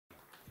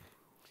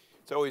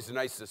It's always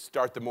nice to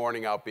start the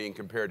morning out being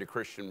compared to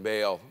Christian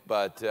Bale,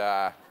 but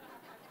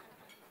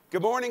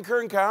good morning,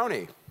 Kern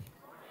County.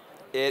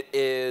 It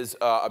is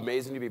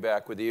amazing to be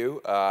back with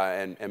you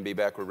and be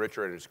back with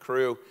Richard and his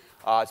crew.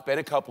 It's been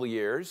a couple of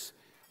years.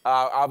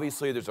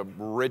 Obviously, there's a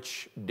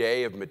rich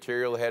day of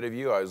material ahead of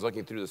you. I was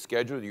looking through the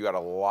schedule. You got a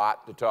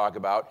lot to talk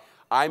about.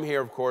 I'm here,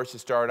 of course, to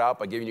start out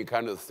by giving you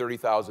kind of the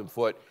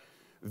 30,000-foot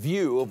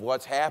view of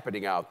what's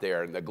happening out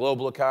there in the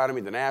global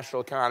economy, the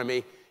national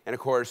economy, and, of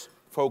course,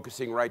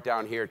 focusing right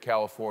down here at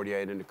California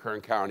and into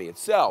Kern County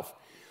itself.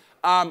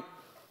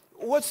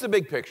 What's the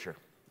big picture?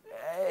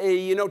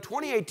 You know,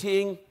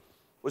 2018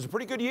 was a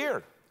pretty good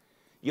year.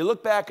 You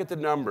look back at the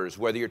numbers,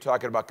 whether you're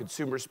talking about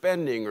consumer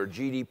spending or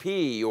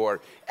GDP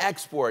or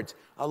exports,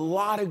 a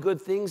lot of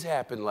good things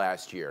happened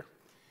last year.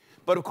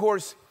 But of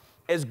course,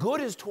 as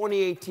good as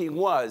 2018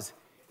 was,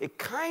 it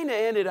kind of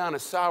ended on a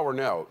sour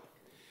note.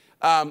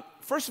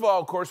 First of all,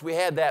 of course, we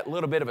had that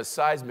little bit of a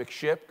seismic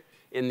shift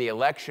in the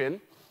election.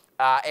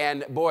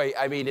 And boy,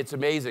 I mean, it's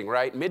amazing,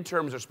 right?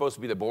 Midterms are supposed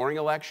to be the boring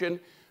election.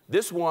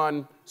 This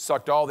one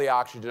sucked all the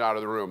oxygen out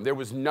of the room. There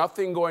was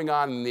nothing going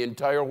on in the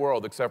entire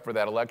world except for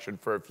that election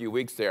for a few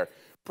weeks there.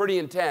 Pretty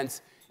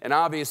intense, and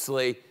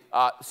obviously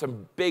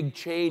some big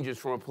changes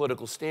from a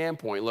political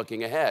standpoint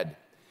looking ahead.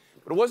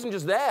 But it wasn't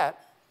just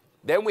that.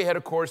 Then we had,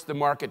 of course, the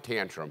market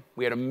tantrum.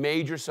 We had a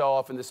major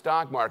sell-off in the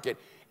stock market,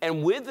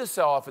 and with the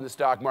sell-off in the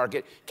stock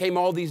market came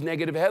all these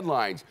negative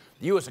headlines.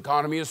 The U.S.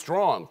 economy is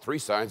strong. 3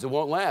 signs it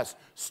won't last.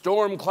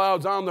 Storm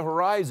clouds on the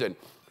horizon.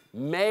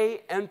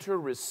 May enter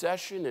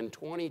recession in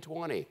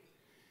 2020.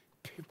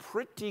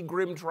 Pretty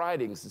grim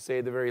tidings, to say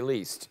the very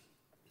least.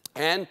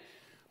 And,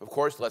 of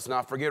course, let's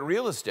not forget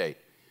real estate.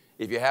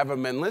 If you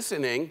haven't been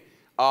listening,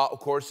 of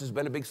course, there's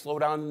been a big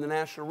slowdown in the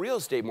national real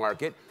estate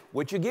market,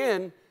 which,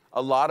 again,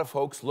 a lot of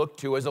folks look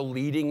to as a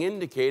leading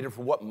indicator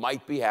for what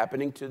might be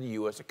happening to the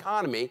U.S.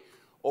 economy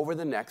over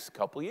the next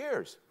couple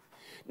years.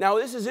 Now,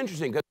 this is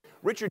interesting because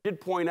Richard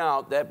did point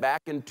out that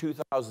back in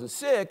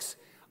 2006,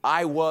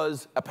 I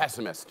was a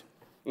pessimist.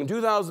 In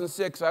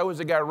 2006, I was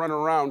a guy running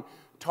around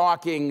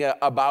talking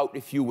about,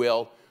 if you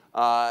will,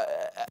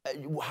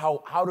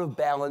 how to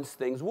balance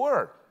things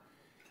were.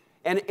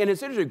 And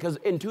it's interesting because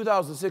in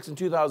 2006 and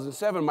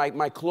 2007,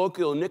 my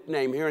colloquial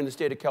nickname here in the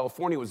state of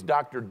California was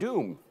Dr.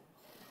 Doom.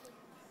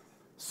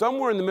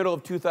 Somewhere in the middle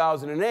of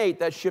 2008,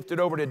 that shifted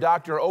over to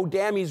Dr. Oh,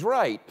 damn, he's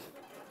right.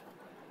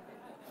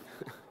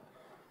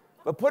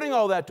 But putting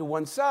all that to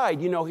one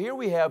side, you know, here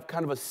we have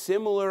kind of a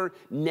similar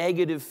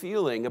negative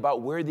feeling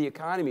about where the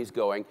economy is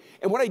going.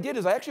 And what I did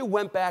is I actually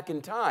went back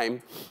in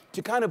time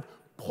to kind of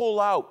pull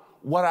out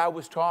what I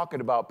was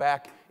talking about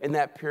back in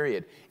that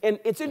period. And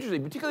it's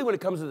interesting, particularly when it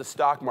comes to the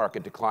stock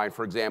market decline,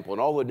 for example,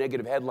 and all the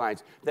negative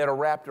headlines that are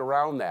wrapped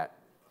around that.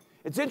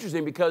 It's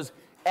interesting because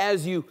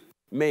as you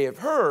may have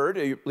heard,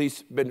 or at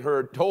least been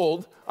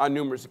told on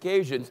numerous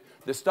occasions,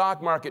 the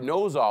stock market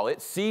knows all,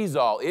 it sees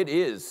all, it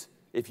is,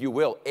 if you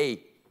will,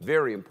 a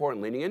very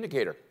important leading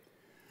indicator.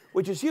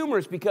 Which is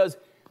humorous because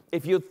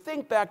if you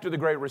think back to the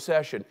Great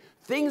Recession,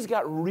 things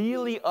got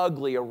really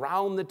ugly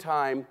around the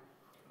time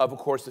of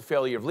course, the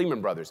failure of Lehman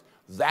Brothers.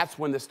 That's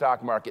when the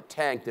stock market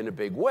tanked in a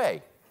big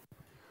way.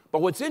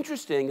 But what's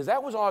interesting is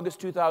that was August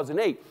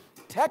 2008.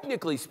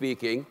 Technically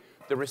speaking,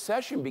 the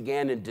recession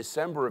began in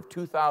December of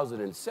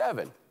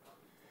 2007.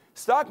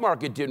 Stock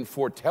market didn't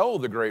foretell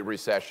the Great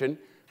Recession.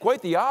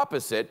 Quite the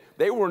opposite.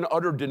 They were in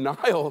utter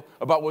denial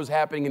about what was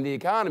happening in the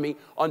economy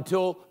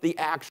until the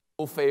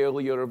actual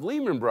failure of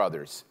Lehman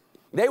Brothers.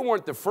 They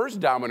weren't the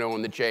first domino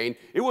in the chain.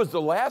 It was the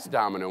last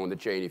domino in the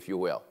chain, if you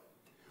will.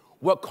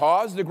 What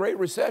caused the Great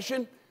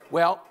Recession?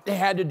 Well, it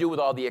had to do with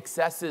all the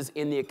excesses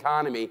in the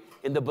economy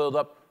in the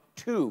build-up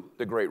to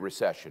the Great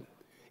Recession.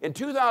 In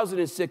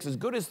 2006, as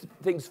good as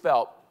things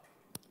felt,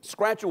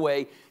 scratch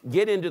away,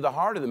 get into the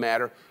heart of the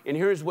matter, and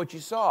here's what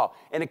you saw.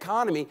 An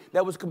economy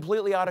that was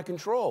completely out of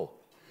control.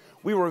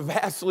 We were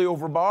vastly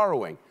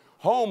overborrowing.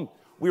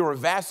 We were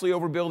vastly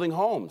overbuilding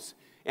homes.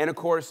 And of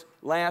course,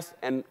 last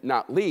and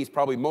not least,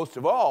 probably most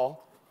of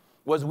all,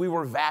 was we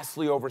were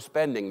vastly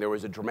overspending. There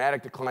was a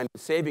dramatic decline in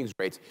savings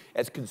rates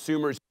as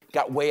consumers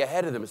got way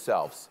ahead of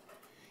themselves.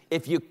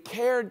 If you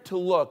cared to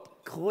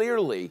look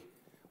clearly,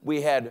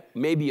 we had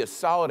maybe a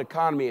solid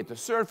economy at the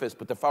surface,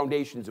 but the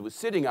foundations it was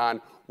sitting on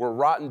were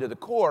rotten to the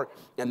core,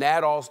 and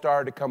that all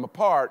started to come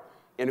apart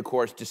in, of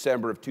course,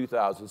 December of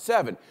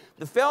 2007.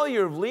 The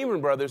failure of Lehman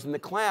Brothers and the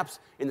collapse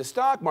in the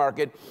stock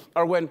market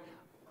are when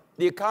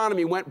the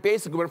economy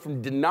basically went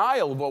from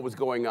denial of what was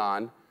going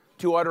on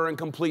to utter and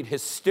complete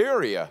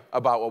hysteria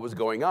about what was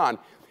going on.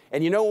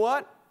 And you know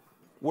what?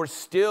 We're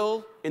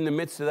still in the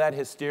midst of that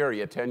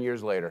hysteria 10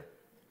 years later.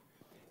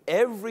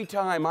 Every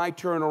time I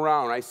turn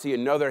around, I see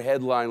another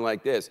headline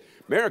like this.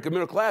 American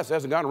middle class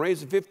hasn't gotten a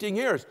raise in 15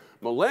 years.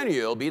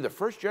 Millennial will be the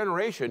first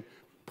generation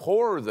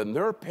poorer than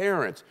their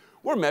parents.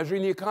 We're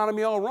measuring the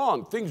economy all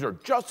wrong. Things are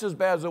just as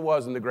bad as it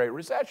was in the Great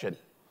Recession.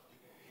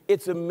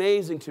 It's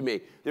amazing to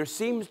me. There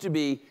seems to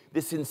be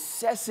this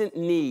incessant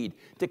need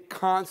to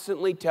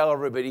constantly tell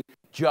everybody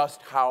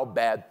just how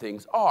bad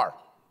things are.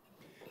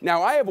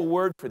 Now, I have a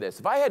word for this.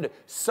 If I had to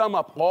sum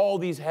up all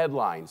these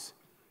headlines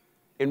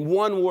in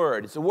one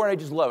word, it's a word I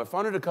just love. I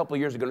found it a couple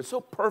of years ago, and it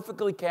so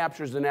perfectly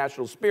captures the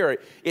national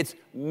spirit. It's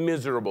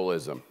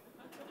miserableism.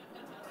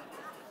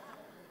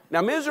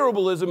 Now,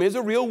 miserableism is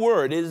a real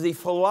word. It is the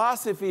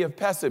philosophy of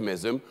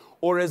pessimism,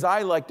 or as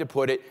I like to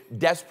put it,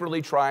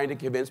 desperately trying to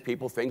convince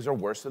people things are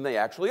worse than they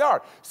actually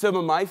are. Some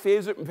of my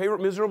favorite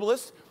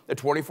miserableists, the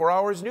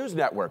 24-hour news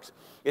networks.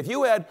 If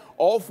you had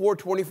all 4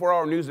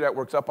 24-hour news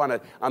networks up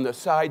on the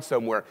side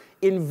somewhere,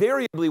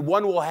 invariably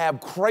one will have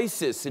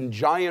crisis in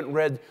giant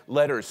red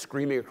letters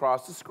screaming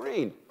across the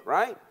screen,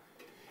 right?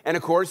 And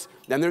of course,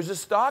 then there's the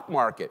stock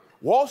market.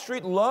 Wall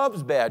Street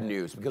loves bad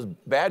news because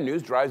bad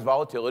news drives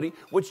volatility,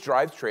 which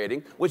drives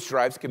trading, which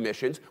drives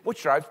commissions,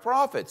 which drives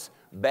profits.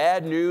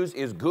 Bad news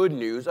is good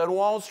news on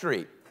Wall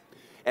Street.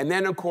 And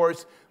then, of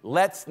course,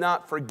 let's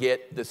not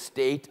forget the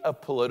state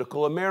of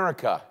political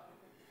America.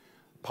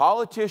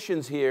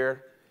 Politicians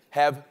here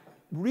have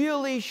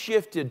really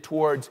shifted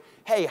towards,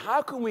 hey,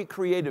 how can we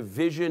create a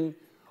vision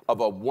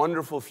of a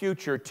wonderful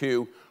future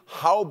to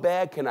how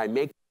bad can I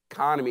make the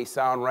economy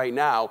sound right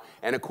now?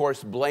 And, of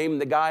course, blame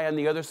the guy on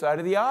the other side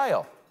of the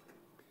aisle.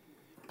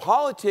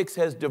 Politics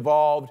has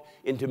devolved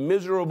into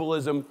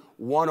miserableism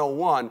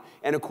 101,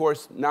 and of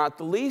course, not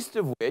the least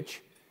of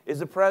which is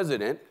the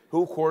president,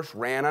 who of course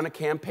ran on a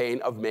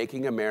campaign of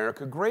making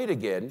America great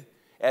again,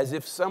 as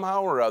if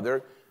somehow or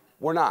other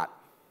we're not.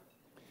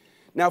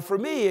 Now for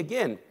me,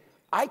 again,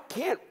 I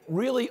can't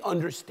really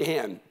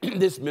understand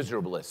this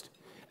miserableist,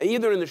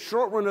 either in the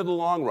short run or the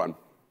long run.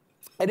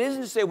 It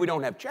isn't to say we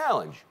don't have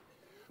challenge,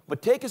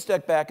 but take a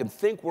step back and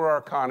think where our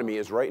economy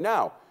is right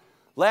now.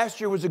 Last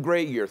year was a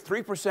great year,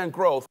 3%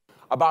 growth.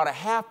 About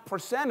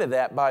 0.5% of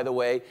that, by the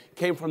way,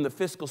 came from the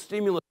fiscal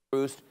stimulus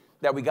boost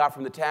that we got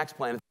from the tax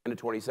plan at the end of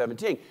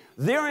 2017.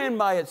 Therein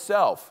by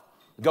itself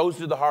goes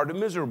to the heart of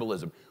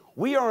miserableism.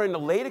 We are in a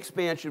late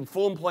expansion,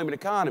 full employment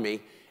economy,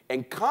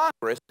 and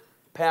Congress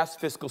passed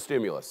fiscal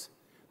stimulus.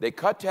 They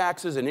cut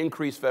taxes and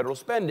increased federal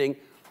spending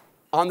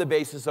on the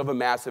basis of a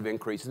massive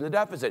increase in the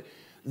deficit.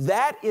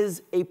 That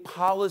is a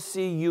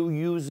policy you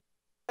use in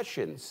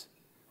sessions.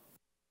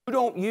 You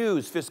don't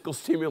use fiscal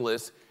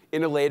stimulus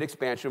in a late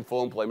expansion,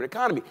 full employment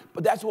economy.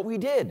 But that's what we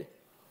did.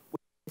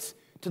 It's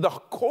to the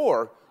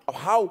core of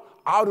how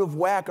out of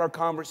whack our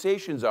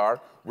conversations are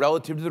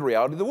relative to the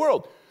reality of the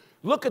world.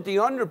 Look at the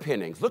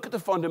underpinnings. Look at the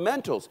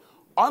fundamentals.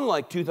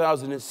 Unlike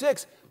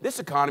 2006, this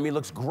economy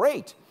looks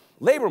great.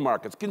 Labor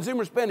markets,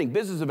 consumer spending,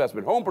 business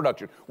investment, home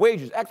production,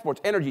 wages,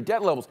 exports, energy,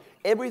 debt levels,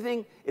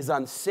 everything is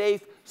on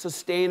safe,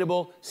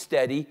 sustainable,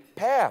 steady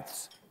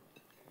paths.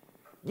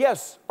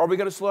 Yes, are we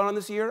going to slow down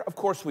this year? Of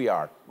course we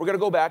are. We're going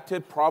to go back to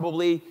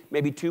probably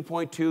maybe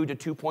 2.2 to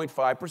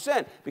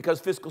 2.5% because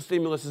fiscal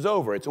stimulus is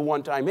over. It's a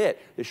one-time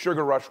hit. The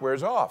sugar rush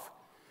wears off.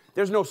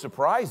 There's no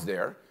surprise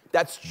there.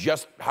 That's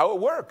just how it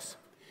works.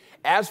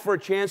 As for a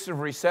chance of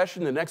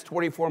recession the next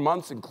 24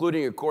 months,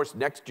 including, of course,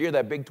 next year,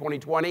 that big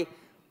 2020,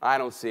 I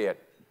don't see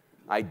it.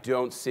 I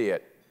don't see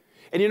it.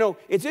 And you know,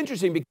 it's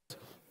interesting because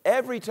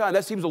every time,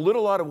 that seems a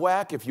little out of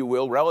whack, if you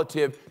will,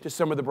 relative to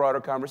some of the broader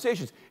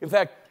conversations. In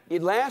fact,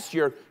 last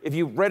year, if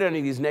you read any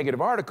of these negative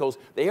articles,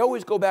 they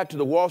always go back to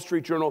the Wall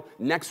Street Journal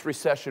next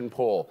recession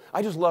poll.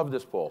 I just love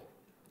this poll.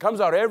 It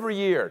comes out every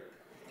year.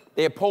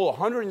 They poll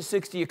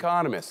 160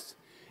 economists.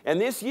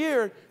 And this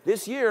year,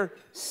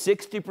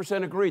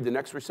 60% agreed the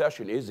next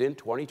recession is in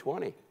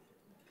 2020.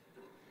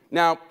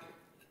 Now,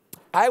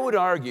 I would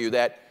argue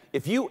that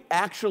if you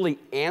actually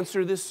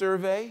answer this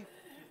survey,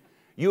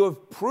 you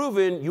have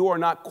proven you are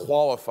not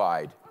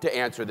qualified to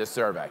answer this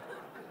survey.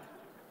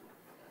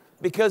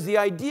 Because the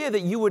idea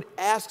that you would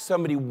ask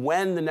somebody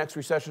when the next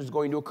recession is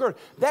going to occur,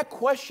 that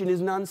question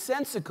is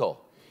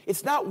nonsensical.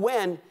 It's not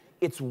when,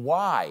 it's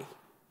why.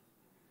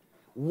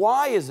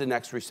 Why is the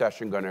next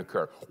recession going to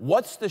occur?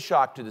 What's the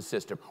shock to the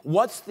system?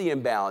 What's the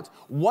imbalance?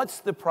 What's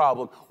the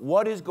problem?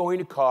 What is going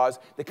to cause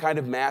the kind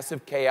of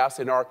massive chaos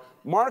in our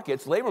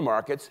markets, labor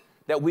markets,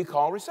 that we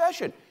call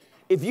recession?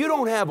 If you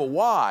don't have a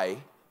why,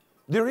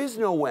 there is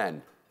no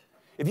when.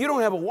 If you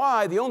don't have a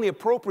why, the only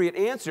appropriate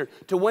answer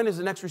to when is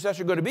the next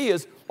recession going to be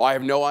is, well, I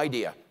have no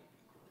idea.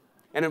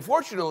 And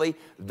unfortunately,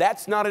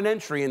 that's not an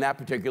entry in that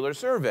particular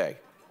survey.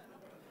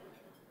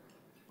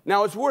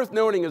 Now, it's worth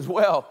noting as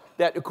well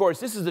that, of course,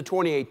 this is the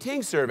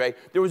 2018 survey.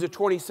 There was a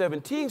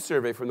 2017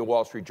 survey from the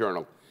Wall Street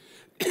Journal.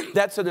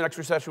 That said the next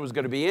recession was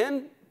going to be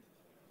in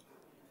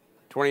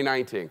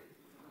 2019.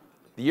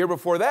 The year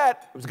before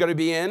that, it was going to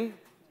be in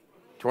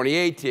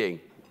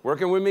 2018.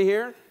 Working with me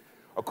here?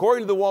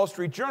 According to the Wall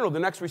Street Journal, the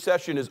next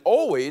recession is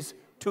always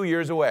 2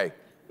 years away.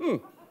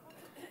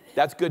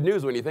 That's good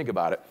news when you think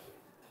about it.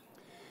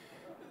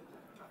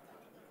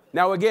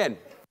 Now again,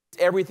 is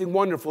everything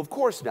wonderful? Of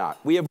course not.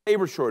 We have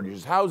labor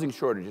shortages, housing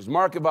shortages,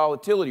 market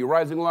volatility,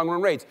 rising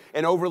long-run rates,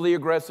 an overly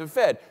aggressive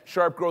Fed,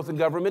 sharp growth in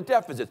government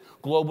deficits,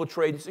 global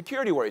trade and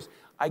security worries.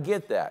 I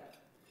get that.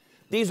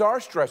 These are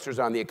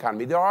stressors on the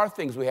economy. There are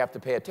things we have to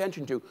pay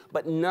attention to,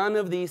 but none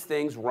of these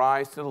things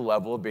rise to the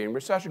level of being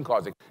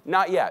recession-causing.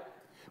 Not yet.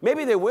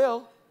 Maybe they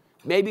will.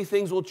 Maybe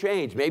things will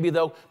change. Maybe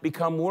they'll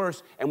become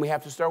worse, and we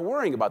have to start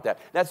worrying about that.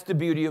 That's the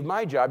beauty of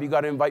my job. You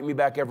got to invite me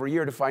back every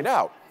year to find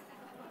out.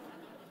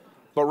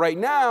 But right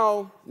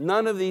now,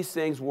 none of these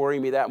things worry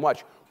me that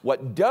much.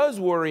 What does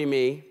worry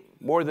me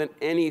more than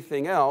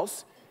anything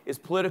else is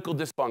political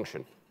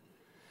dysfunction.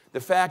 The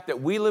fact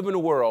that we live in a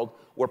world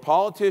where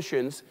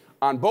politicians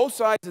on both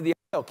sides of the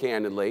aisle,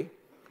 candidly,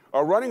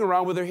 are running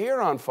around with their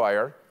hair on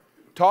fire,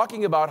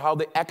 talking about how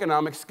the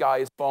economic sky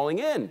is falling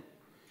in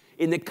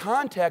the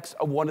context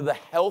of one of the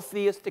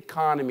healthiest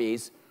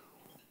economies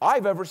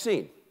I've ever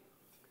seen.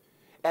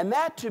 And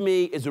that, to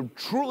me, is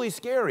truly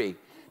scary,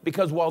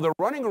 because while they're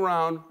running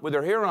around with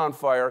their hair on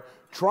fire,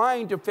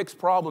 trying to fix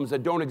problems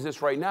that don't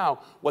exist right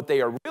now, what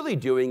they are really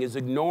doing is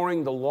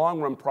ignoring the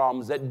long-run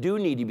problems that do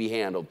need to be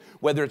handled,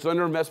 whether it's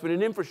underinvestment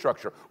in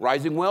infrastructure,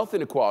 rising wealth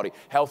inequality,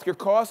 healthcare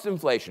cost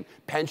inflation,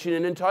 pension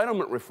and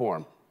entitlement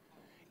reform.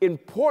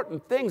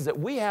 Important things that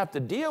we have to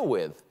deal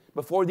with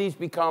before these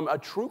become a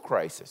true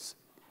crisis.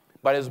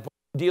 But as opposed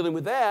to dealing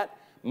with that,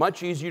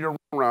 much easier to run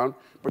around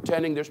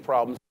pretending there's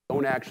problems that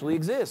don't actually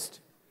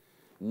exist.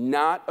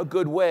 Not a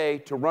good way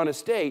to run a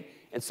state,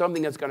 and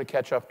something that's going to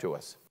catch up to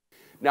us.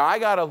 Now, I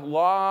got a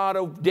lot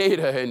of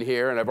data in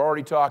here, and I've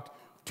already talked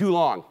too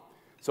long.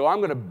 So I'm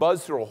going to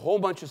buzz through a whole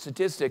bunch of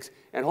statistics,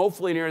 and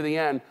hopefully near the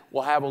end,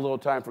 we'll have a little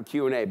time for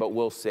Q&A, but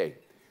we'll see.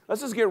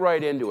 Let's just get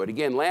right into it.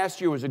 Again,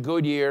 last year was a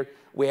good year.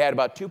 We had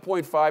about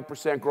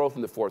 2.5% growth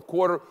in the fourth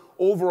quarter.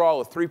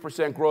 Overall, a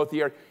 3% growth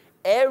year.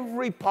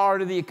 Every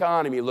part of the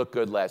economy looked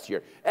good last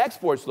year.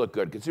 Exports looked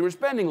good. Consumer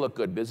spending looked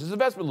good. Business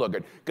investment looked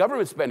good.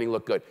 Government spending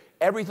looked good.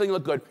 Everything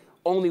looked good.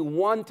 Only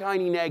one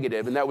tiny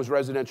negative, and that was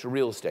residential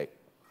real estate.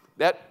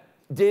 That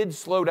did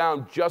slow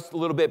down just a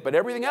little bit, but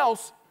everything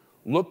else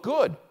looked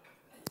good.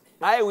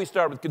 I always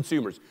start with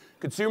consumers.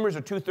 Consumers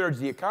are 2/3 of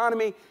the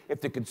economy.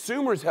 If the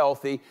consumer's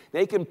healthy,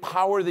 they can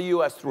power the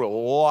U.S. through a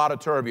lot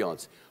of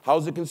turbulence.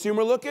 How's the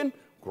consumer looking?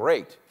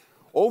 Great.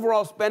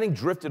 Overall spending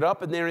drifted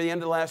up in there at the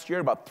end of last year,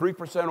 about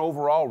 3%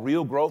 overall,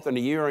 real growth on a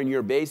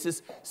year-on-year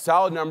basis.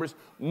 Solid numbers.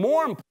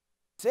 More important,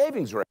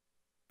 savings rate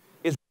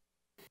is...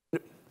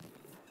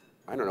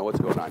 I don't know what's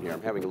going on here.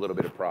 I'm having a little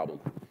bit of problem.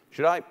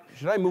 Should I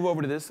move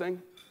over to this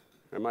thing?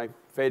 Am I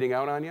fading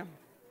out on you?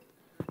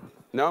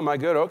 No, am I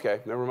good? Okay,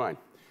 never mind.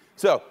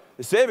 So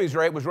the savings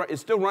rate is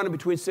still running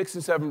between 6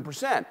 and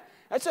 7%.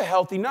 That's a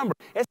healthy number.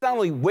 It's not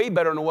only way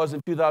better than it was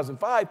in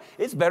 2005,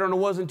 it's better than it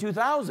was in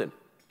 2000.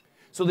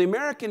 So the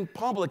American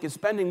public is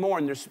spending more,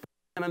 and they're spending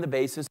on the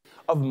basis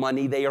of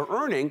money they are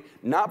earning,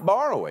 not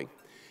borrowing.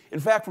 In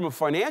fact, from a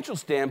financial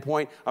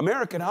standpoint,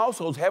 American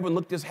households haven't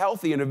looked this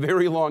healthy in a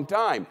very long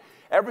time.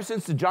 Ever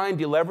since the giant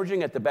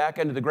deleveraging at the back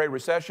end of the Great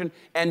Recession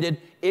ended,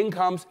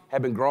 incomes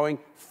have been growing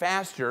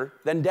faster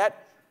than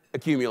debt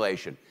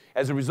accumulation.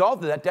 As a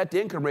result of that,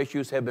 debt-to-income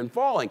ratios have been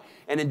falling.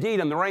 And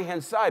indeed, on the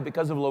right-hand side,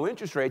 because of low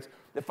interest rates,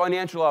 the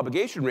financial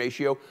obligation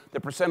ratio, the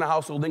percent of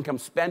household income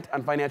spent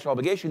on financial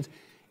obligations,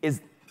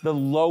 is the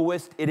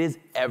lowest it has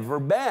ever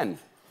been.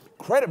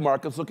 Credit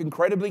markets look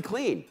incredibly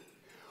clean.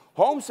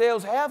 Home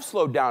sales have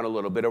slowed down a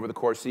little bit over the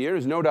course of the year.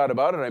 There's no doubt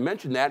about it. I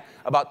mentioned that.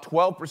 About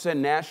 12%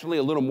 nationally,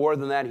 a little more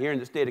than that here in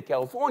the state of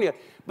California.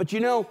 But you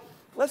know,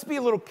 let's be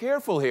a little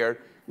careful here.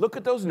 Look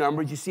at those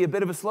numbers. You see a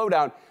bit of a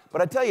slowdown.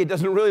 But I tell you, it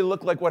doesn't really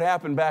look like what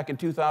happened back in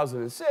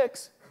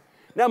 2006.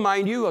 Now,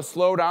 mind you, a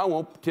slowdown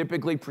won't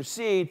typically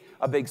precede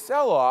a big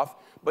sell-off.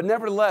 But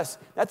nevertheless,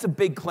 that's a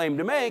big claim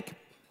to make.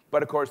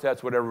 But of course,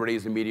 that's what everybody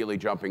is immediately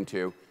jumping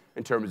to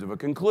in terms of a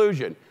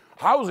conclusion.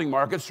 Housing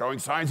markets showing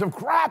signs of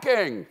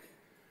cracking.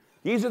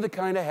 These are the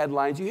kind of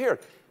headlines you hear.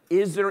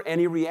 Is there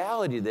any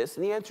reality to this?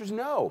 And the answer is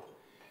no.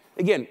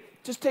 Again,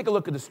 just take a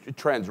look at the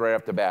trends right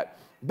off the bat.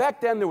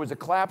 Back then, there was a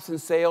collapse in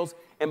sales.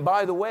 And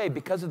by the way,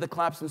 because of the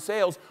collapse in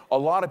sales, a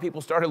lot of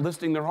people started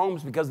listing their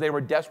homes because they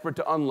were desperate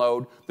to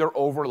unload their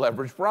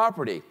over-leveraged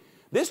property.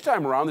 This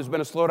time around, there's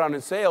been a slowdown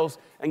in sales.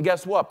 And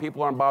guess what?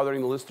 People aren't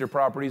bothering to list their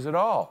properties at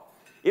all.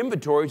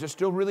 Inventories are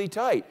still really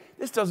tight.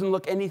 This doesn't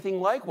look anything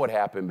like what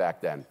happened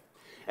back then.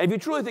 And if you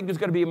truly think there's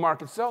going to be a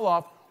market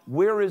sell-off,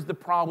 where is the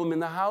problem in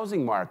the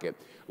housing market?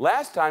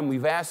 Last time, we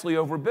vastly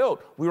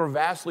overbuilt. We were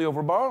vastly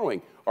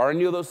overborrowing. Are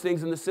any of those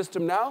things in the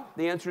system now?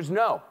 The answer is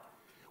no.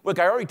 Look,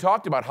 I already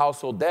talked about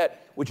household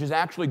debt, which is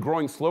actually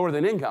growing slower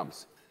than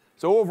incomes.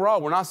 So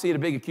overall, we're not seeing a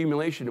big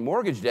accumulation of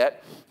mortgage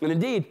debt. And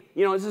indeed,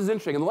 you know, this is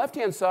interesting. On the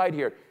left-hand side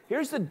here,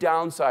 here's the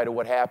downside of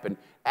what happened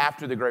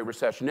after the Great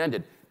Recession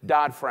ended.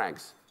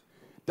 Dodd-Frank's.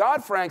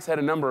 Dodd-Frank's had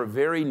a number of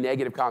very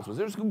negative consequences.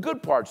 There's some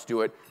good parts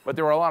to it, but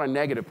there were a lot of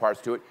negative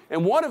parts to it.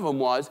 And one of them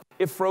was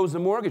it froze the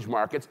mortgage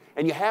markets,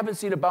 and you haven't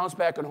seen a bounce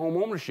back in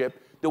home ownership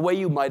the way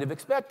you might have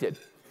expected.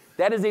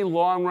 That is a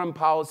long-run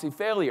policy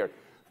failure.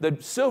 The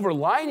silver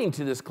lining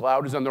to this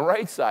cloud is on the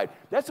right side.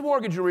 That's the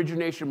mortgage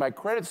origination by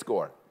credit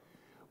score.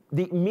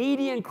 The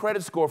median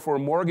credit score for a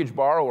mortgage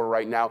borrower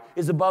right now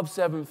is above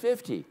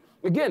 750.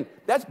 Again,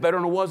 that's better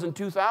than it was in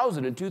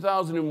 2000 and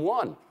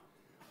 2001.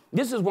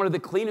 This is one of the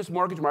cleanest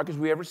mortgage markets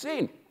we've ever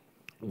seen.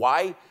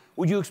 Why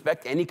would you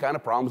expect any kind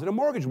of problems in a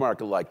mortgage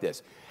market like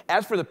this?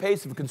 As for the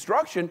pace of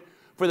construction,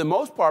 For the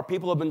most part,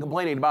 people have been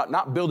complaining about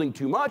not building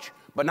too much,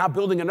 but not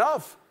building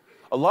enough.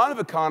 A lot of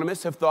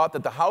economists have thought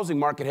that the housing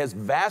market has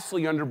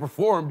vastly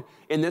underperformed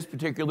in this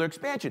particular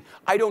expansion.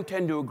 I don't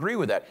tend to agree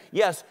with that.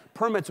 Yes,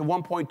 permits of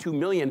 1.2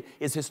 million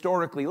is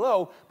historically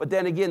low, but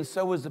then again,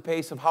 so is the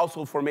pace of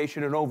household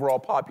formation and overall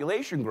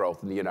population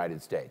growth in the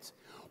United States.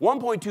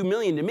 1.2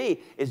 million to me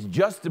is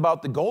just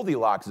about the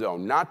Goldilocks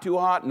zone, not too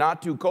hot,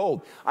 not too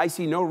cold. I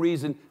see no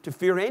reason to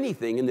fear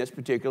anything in this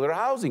particular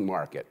housing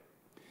market.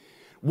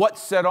 What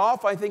set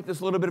off, I think, this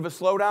little bit of a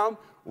slowdown?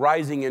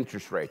 Rising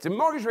interest rates. And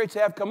mortgage rates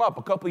have come up.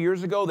 A couple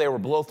years ago, they were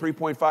below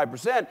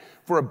 3.5%.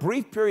 For a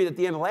brief period at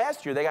the end of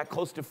last year, they got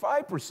close to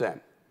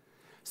 5%.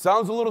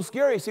 Sounds a little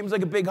scary, seems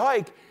like a big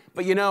hike,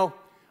 but you know,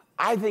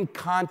 I think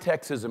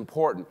context is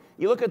important.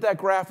 You look at that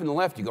graph on the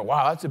left, you go,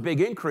 wow, that's a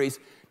big increase.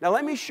 Now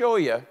let me show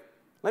you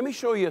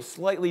a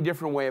slightly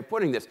different way of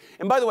putting this.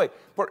 And by the way,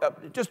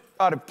 just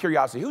out of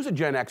curiosity, who's a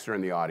Gen Xer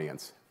in the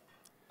audience?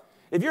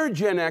 If you're a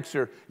Gen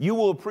Xer, you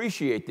will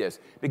appreciate this,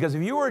 because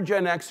if you were a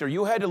Gen Xer,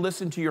 you had to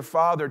listen to your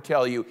father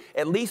tell you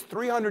at least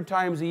 300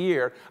 times a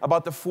year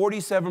about the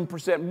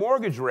 47%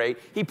 mortgage rate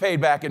he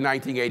paid back in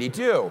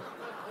 1982.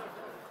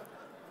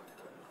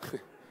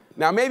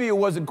 Now, maybe it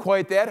wasn't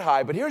quite that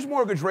high, but here's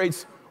mortgage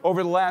rates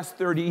over the last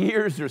 30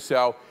 years or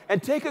so,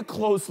 and take a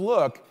close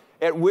look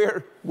at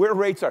where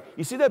rates are.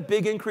 You see that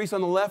big increase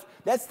on the left?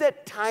 That's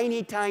that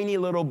tiny, tiny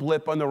little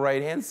blip on the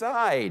right-hand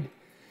side.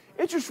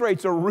 Interest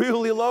rates are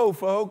really low,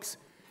 folks.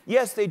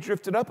 Yes, they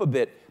drifted up a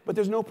bit, but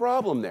there's no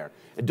problem there.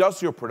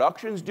 Industrial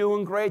production's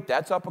doing great.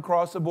 That's up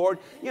across the board.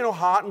 You know,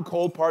 hot and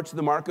cold parts of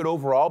the market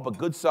overall, but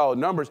good solid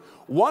numbers.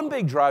 One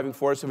big driving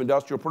force of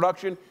industrial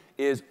production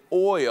is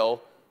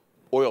oil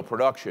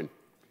production.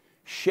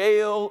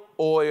 Shale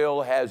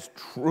oil has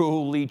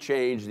truly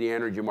changed the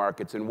energy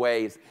markets in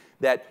ways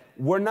that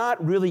we're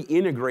not really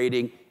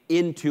integrating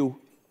into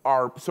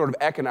our sort of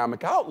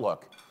economic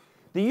outlook.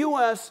 The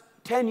U.S.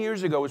 10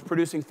 years ago was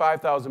producing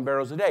 5,000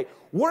 barrels a day.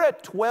 We're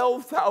at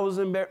 12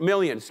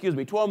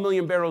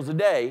 million barrels a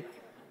day.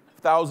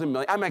 1,000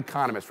 million. I'm an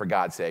economist, for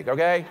God's sake,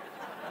 okay?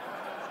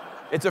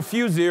 It's a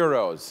few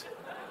zeros.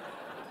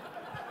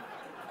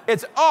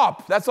 It's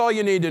up. That's all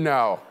you need to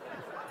know.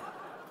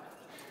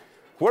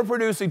 We're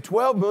producing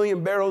 12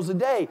 million barrels a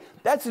day.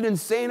 That's an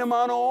insane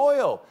amount of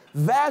oil.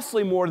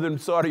 Vastly more than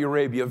Saudi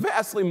Arabia,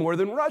 vastly more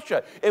than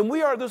Russia. And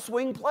we are the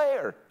swing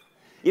player.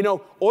 You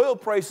know, oil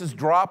prices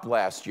dropped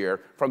last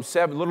year from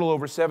a little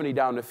over 70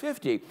 down to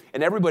 50,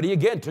 and everybody,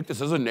 again, took this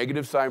as a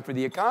negative sign for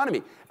the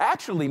economy.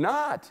 Actually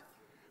not.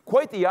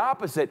 Quite the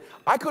opposite.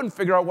 I couldn't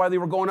figure out why they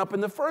were going up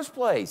in the first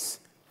place.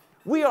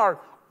 We are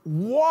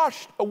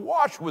awash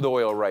with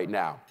oil right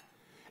now.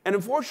 And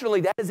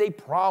unfortunately, that is a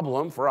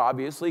problem for,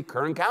 obviously,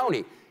 Kern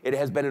County. It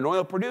has been an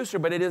oil producer,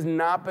 but it has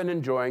not been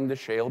enjoying the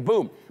shale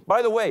boom.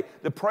 By the way,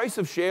 the price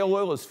of shale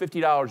oil is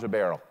 $50 a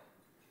barrel.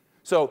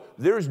 So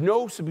there's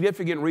no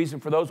significant reason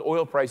for those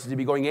oil prices to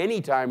be going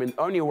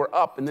anywhere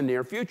up in the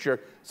near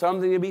future,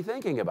 something to be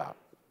thinking about.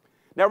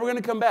 Now we're going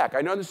to come back. I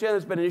understand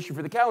that's been an issue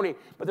for the county,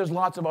 but there's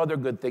lots of other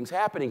good things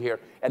happening here,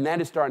 and that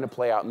is starting to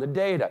play out in the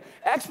data.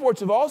 Exports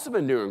have also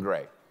been doing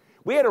great.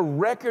 We had a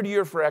record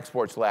year for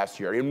exports last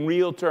year in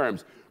real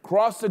terms.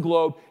 Across the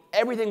globe,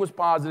 everything was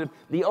positive.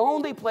 The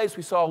only place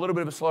we saw a little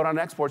bit of a slowdown in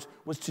exports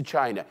was to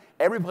China.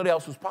 Everybody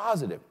else was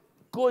positive.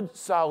 Good,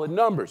 solid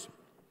numbers.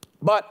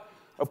 But,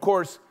 of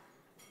course,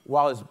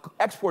 while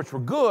exports were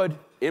good,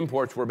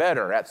 imports were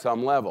better at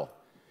some level.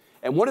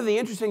 And one of the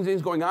interesting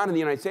things going on in the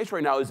United States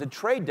right now is the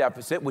trade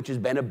deficit, which has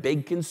been a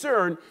big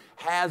concern,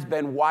 has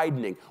been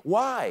widening.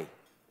 Why?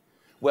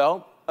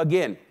 Well,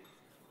 again,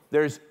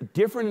 there's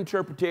different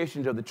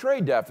interpretations of the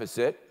trade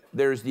deficit.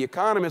 There's the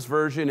economist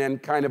version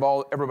and kind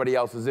of everybody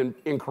else's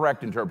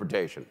incorrect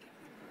interpretation.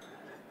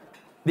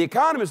 The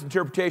economist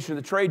interpretation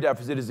of the trade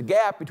deficit is the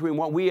gap between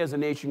what we as a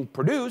nation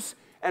produce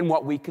and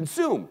what we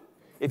consume.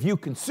 If you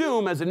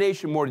consume as a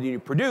nation more than you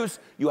produce,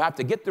 you have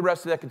to get the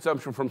rest of that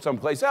consumption from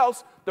someplace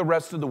else, the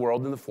rest of the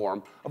world, in the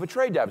form of a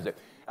trade deficit.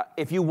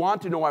 If you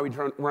want to know why we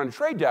run a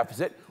trade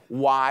deficit,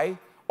 why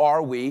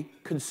are we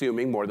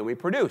consuming more than we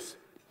produce?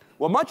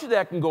 Well, much of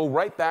that can go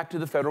right back to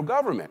the federal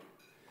government.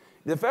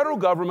 The federal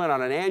government,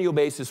 on an annual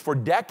basis for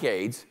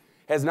decades,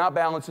 has not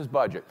balanced its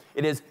budget.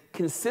 It has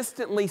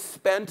consistently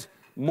spent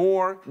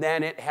more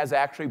than it has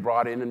actually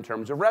brought in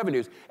terms of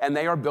revenues, and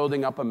they are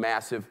building up a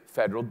massive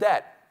federal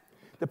debt.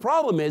 The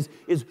problem is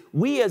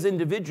we as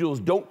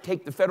individuals don't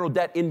take the federal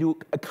debt into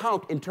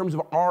account in terms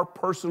of our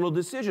personal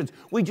decisions.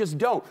 We just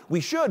don't. We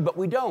should, but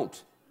we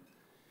don't.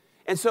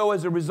 And so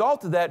as a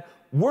result of that,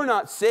 we're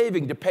not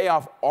saving to pay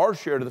off our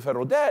share of the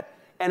federal debt,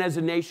 and as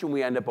a nation,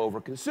 we end up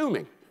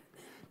over-consuming.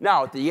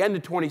 Now, at the end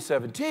of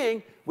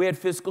 2017, we had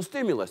fiscal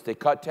stimulus. They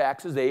cut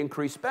taxes, they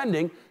increased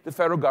spending. The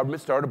federal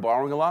government started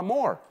borrowing a lot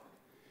more.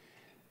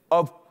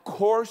 Of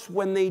course,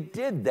 when they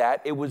did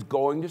that, it was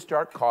going to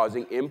start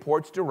causing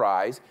imports to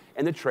rise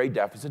and the trade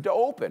deficit to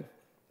open.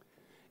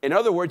 In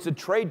other words, the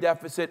trade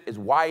deficit is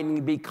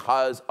widening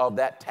because of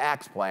that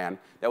tax plan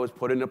that was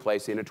put into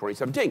place in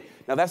 2017.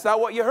 Now, that's not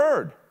what you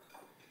heard.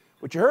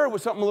 What you heard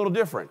was something a little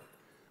different.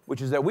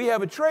 which is that we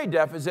have a trade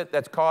deficit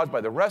that's caused by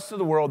the rest of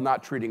the world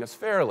not treating us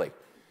fairly.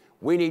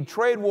 We need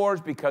trade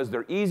wars because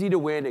they're easy to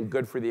win and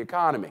good for the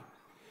economy.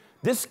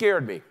 This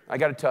scared me. I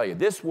got to tell you,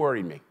 this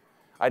worried me.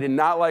 I did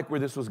not like where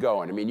this was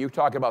going. I mean, you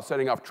talk about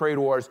setting off trade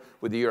wars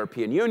with the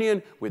European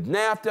Union, with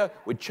NAFTA,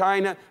 with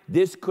China.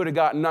 This could have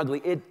gotten ugly.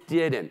 It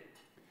didn't.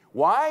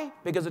 Why?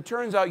 Because it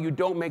turns out you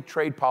don't make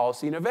trade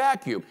policy in a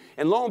vacuum.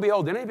 And lo and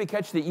behold, did anybody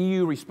catch the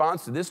EU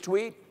response to this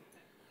tweet?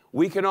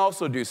 We can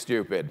also do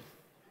stupid.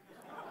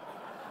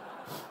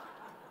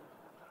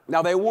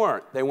 Now, they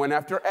weren't. They went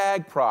after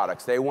ag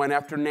products. They went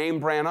after name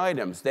brand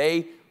items.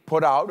 They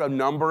put out a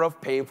number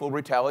of painful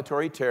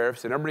retaliatory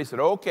tariffs, and everybody said,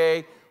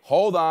 okay,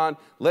 hold on,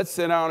 let's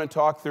sit down and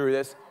talk through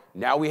this.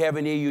 Now we have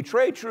an EU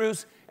trade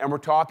truce, and we're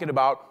talking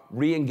about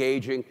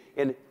re-engaging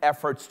in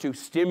efforts to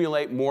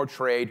stimulate more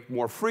trade,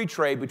 more free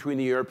trade between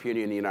the European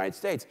Union and the United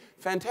States.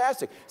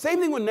 Fantastic.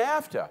 Same thing with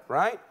NAFTA,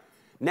 right?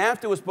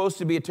 NAFTA was supposed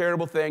to be a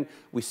terrible thing.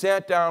 We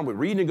sat down, we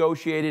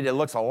renegotiated. It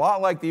looks a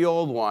lot like the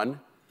old one.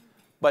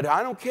 But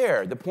I don't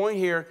care. The point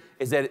here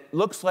is that it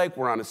looks like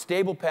we're on a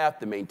stable path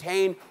to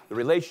maintain the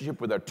relationship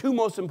with our two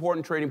most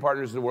important trading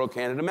partners in the world,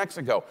 Canada and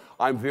Mexico.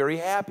 I'm very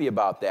happy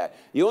about that.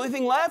 The only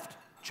thing left,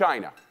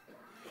 China.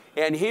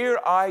 And here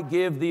I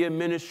give the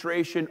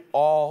administration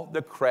all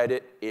the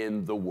credit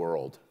in the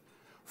world.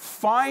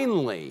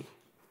 Finally,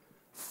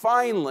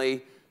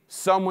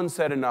 someone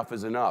said enough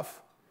is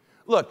enough.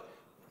 Look,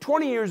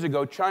 20 years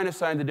ago, China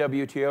signed the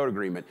WTO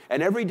agreement,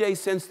 and every day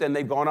since then,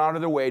 they've gone out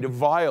of their way to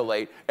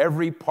violate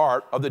every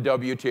part of the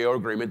WTO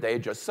agreement they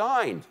had just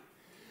signed.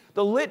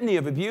 The litany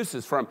of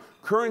abuses, from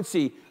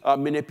currency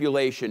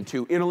manipulation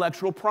to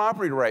intellectual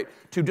property right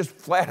to just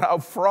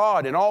flat-out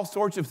fraud and all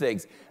sorts of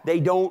things, they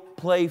don't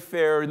play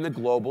fair in the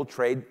global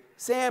trade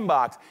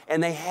sandbox,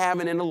 and they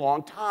haven't in a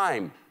long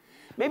time.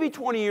 Maybe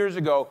 20 years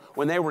ago,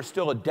 when they were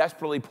still a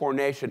desperately poor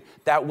nation,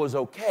 that was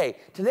okay.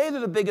 Today, they're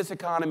the biggest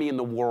economy in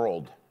the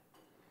world.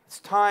 It's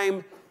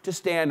time to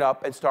stand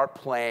up and start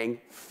playing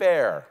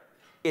fair.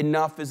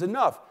 Enough is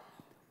enough.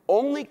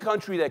 Only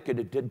country that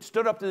could have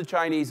stood up to the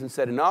Chinese and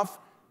said enough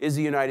is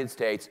the United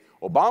States.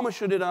 Obama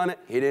should have done it.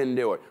 He didn't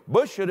do it.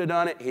 Bush should have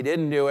done it. He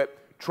didn't do it.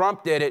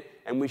 Trump did it,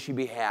 and we should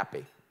be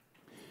happy.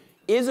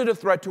 Is it a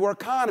threat to our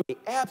economy?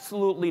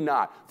 Absolutely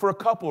not, for a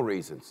couple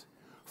reasons.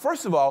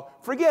 First of all,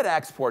 forget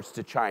exports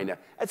to China.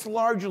 It's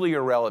largely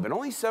irrelevant.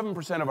 Only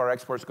 7% of our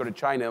exports go to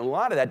China, and a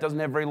lot of that doesn't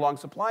have very long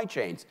supply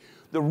chains.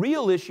 The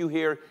real issue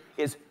here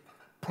is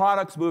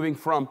products moving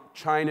from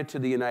China to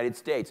the United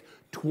States.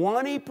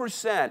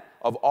 20%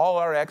 of all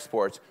our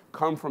exports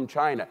come from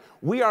China.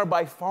 We are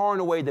by far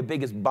and away the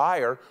biggest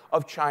buyer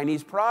of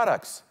Chinese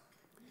products.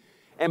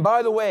 And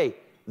by the way,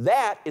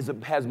 that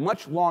has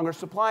much longer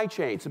supply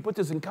chains. To put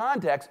this in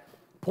context,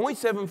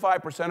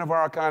 0.75% of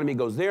our economy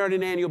goes there on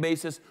an annual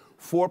basis.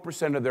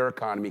 4% of their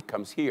economy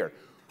comes here.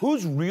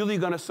 Who's really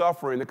going to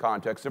suffer in the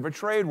context of a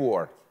trade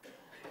war?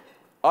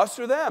 Us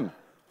or them?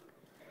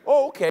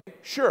 Oh, okay,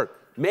 sure.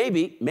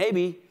 Maybe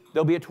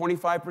there'll be a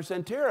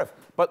 25% tariff.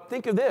 But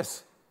think of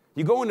this.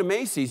 You go into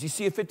Macy's, you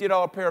see a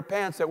 $50 pair of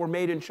pants that were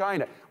made in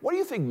China. What do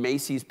you think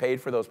Macy's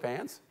paid for those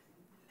pants?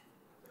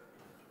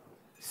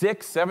 $6,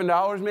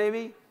 $7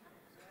 maybe?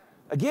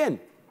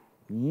 Again,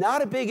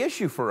 not a big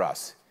issue for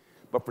us.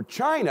 But for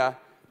China,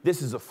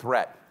 this is a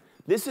threat.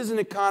 This is an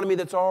economy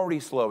that's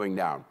already slowing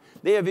down.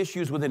 They have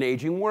issues with an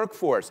aging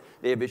workforce.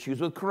 They have issues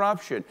with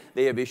corruption.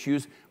 They have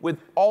issues with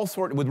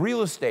with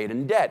real estate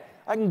and debt.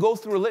 I can go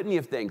through a litany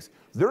of things.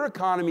 Their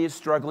economy is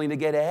struggling to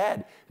get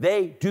ahead.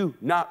 They do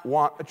not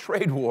want a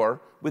trade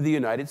war with the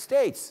United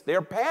States. They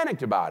are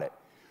panicked about it.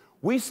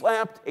 We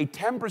slapped a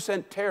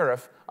 10%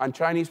 tariff on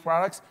Chinese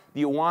products.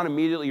 The yuan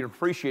immediately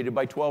appreciated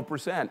by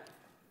 12%.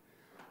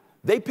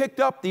 They picked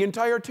up the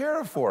entire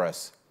tariff for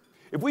us.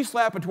 If we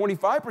slap a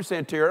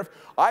 25% tariff,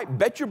 I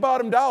bet your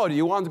bottom dollar the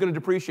yuan's going to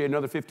depreciate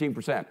another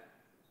 15%.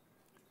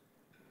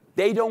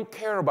 They don't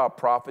care about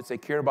profits, they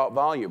care about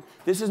volume.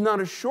 This is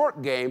not a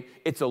short game,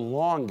 it's a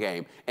long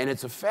game. And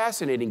it's a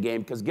fascinating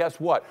game because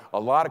guess what? A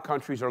lot of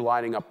countries are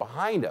lining up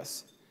behind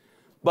us.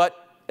 But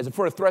as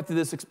for a threat to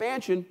this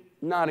expansion,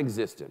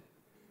 non-existent.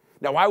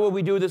 Now, why would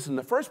we do this in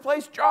the first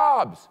place?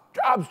 Jobs,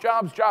 jobs,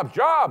 jobs, jobs,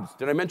 jobs.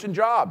 Did I mention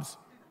jobs?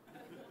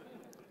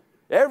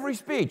 Every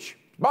speech.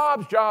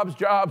 Jobs, jobs,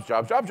 jobs,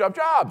 jobs, jobs, jobs,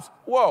 jobs.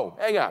 Whoa,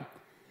 hang on.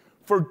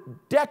 For a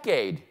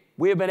decade,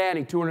 we have been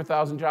adding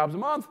 200,000 jobs a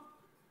month.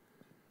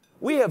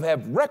 We have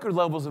had record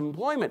levels of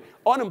employment.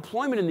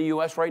 Unemployment in the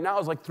U.S. right now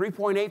is like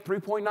 3.8,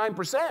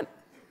 3.9%.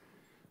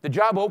 The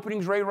job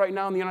openings rate right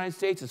now in the United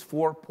States is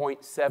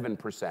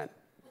 4.7%.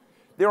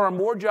 There are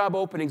more job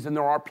openings than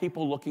there are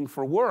people looking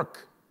for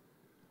work.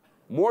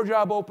 More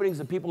job openings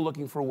than people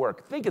looking for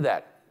work. Think of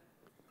that.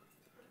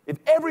 If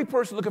every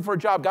person looking for a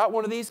job got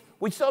one of these,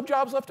 we'd still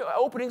have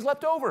openings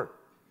left over.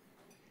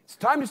 It's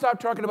time to stop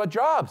talking about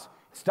jobs.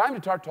 It's time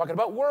to start talking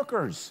about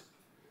workers.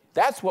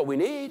 That's what we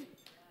need.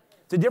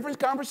 It's a different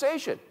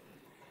conversation.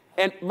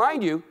 And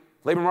mind you,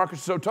 labor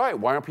markets are so tight.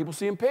 Why aren't people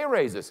seeing pay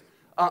raises?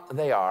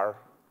 They are.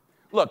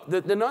 Look,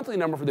 the monthly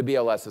number for the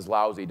BLS is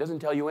lousy. It doesn't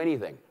tell you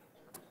anything.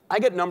 I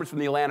get numbers from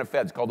the Atlanta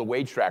Feds called the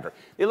Wage Tracker.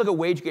 They look at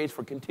wage gains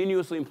for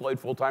continuously employed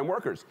full-time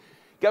workers.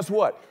 Guess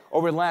what?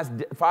 Over the last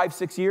 5,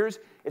 6 years,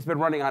 it's been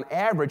running on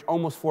average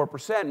almost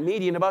 4%,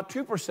 median about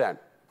 2%.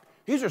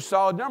 These are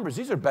solid numbers.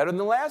 These are better than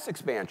the last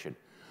expansion.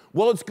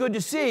 Well, it's good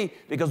to see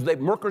because the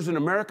workers in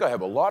America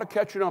have a lot of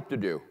catching up to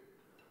do.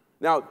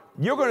 Now,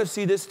 you're going to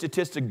see this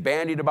statistic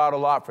bandied about a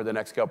lot for the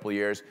next couple of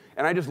years,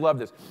 and I just love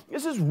this.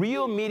 This is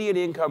real median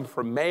income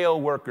for male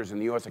workers in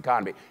the U.S.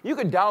 economy. You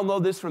can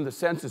download this from the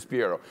Census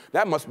Bureau.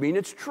 That must mean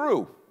it's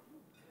true.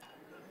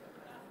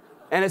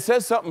 And it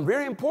says something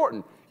very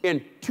important.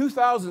 In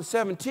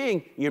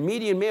 2017, your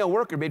median male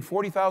worker made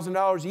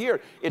 $40,000 a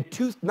year. In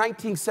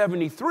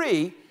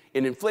 1973,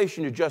 in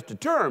inflation-adjusted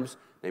terms,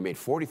 they made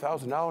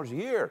 $40,000 a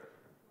year.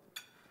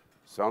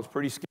 Sounds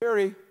pretty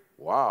scary.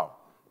 Wow.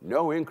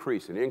 No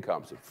increase in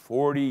incomes in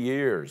 40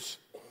 years.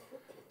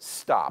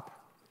 Stop.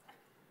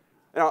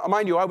 Now,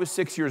 mind you, I was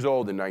 6 years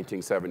old in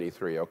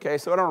 1973, okay?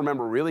 So I don't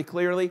remember really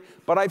clearly,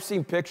 but I've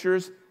seen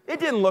pictures. It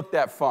didn't look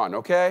that fun,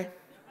 okay?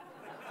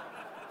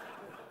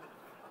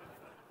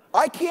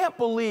 I can't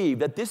believe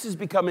that this is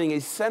becoming a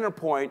center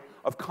point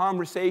of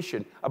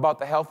conversation about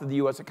the health of the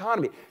U.S.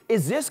 economy.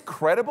 Is this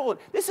credible?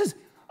 This is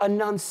a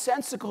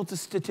nonsensical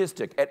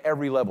statistic at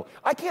every level.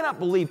 I cannot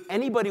believe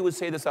anybody would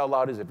say this out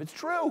loud as if it's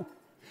true.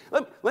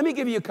 Let me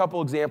give you a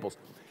couple examples.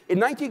 In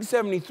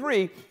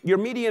 1973, your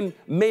median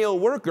male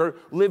worker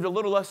lived a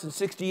little less than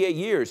 68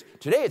 years.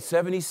 Today, it's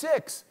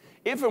 76.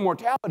 Infant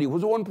mortality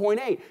was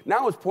 1.8.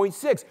 Now it's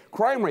 0.6.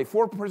 Crime rate,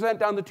 4%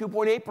 down to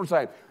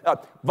 2.8%.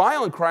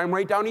 Violent crime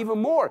rate down even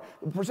more.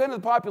 The percent of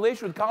the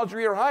population with a college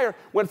degree or higher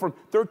went from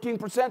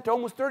 13% to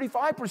almost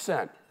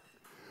 35%.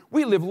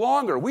 We live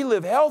longer. We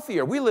live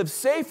healthier. We live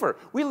safer.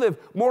 We live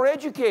more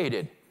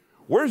educated.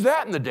 Where's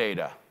that in the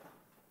data?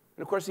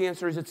 And of course, the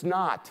answer is it's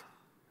not.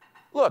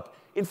 Look,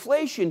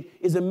 inflation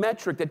is a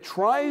metric that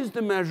tries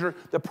to measure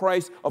the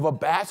price of a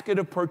basket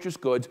of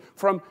purchased goods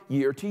from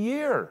year to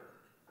year.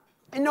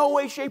 In no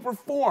way, shape, or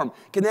form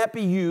can that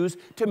be used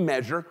to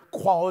measure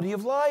quality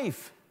of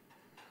life.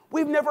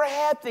 We've never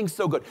had things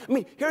so good. I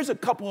mean, here's a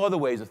couple other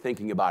ways of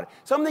thinking about it.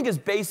 Something as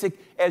basic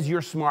as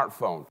your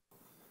smartphone.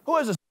 Who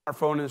has a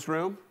smartphone in this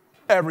room?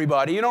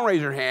 Everybody. You don't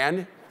raise your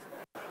hand.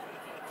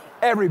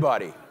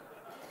 Everybody.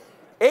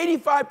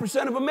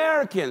 85% of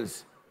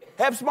Americans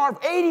have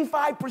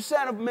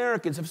 85% of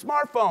Americans have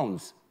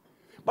smartphones.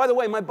 By the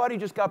way, my buddy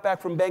just got back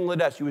from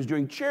Bangladesh. He was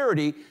doing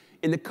charity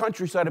in the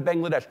countryside of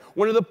Bangladesh,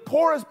 one of the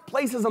poorest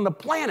places on the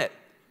planet.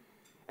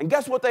 And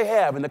guess what they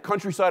have in the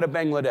countryside of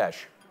Bangladesh?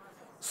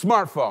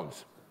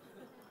 Smartphones.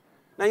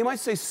 Now you might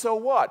say, so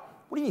what?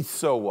 What do you mean,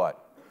 so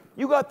what?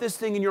 You got this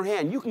thing in your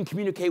hand. You can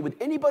communicate with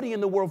anybody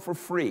in the world for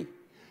free.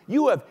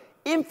 You have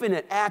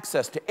infinite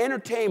access to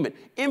entertainment,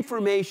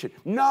 information,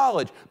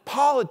 knowledge,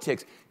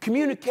 politics,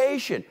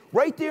 communication,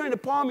 right there in the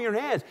palm of your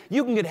hands.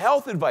 You can get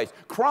health advice,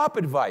 crop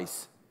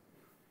advice.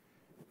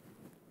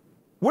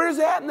 Where's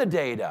that in the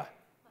data?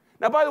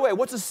 Now, by the way,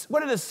 what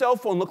did a cell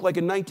phone look like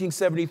in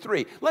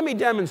 1973? Let me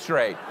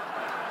demonstrate.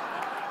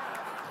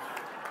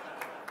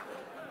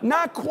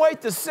 Not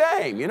quite the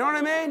same, you know what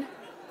I mean?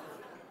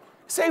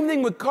 Same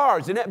thing with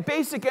cars. And that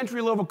basic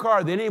entry-level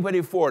car that anybody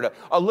afford,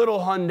 a little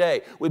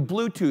Hyundai with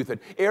Bluetooth and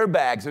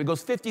airbags, and it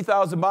goes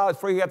 50,000 miles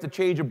before you have to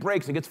change your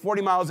brakes. It gets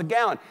 40 miles a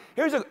gallon.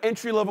 Here's an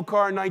entry-level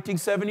car in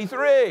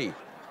 1973.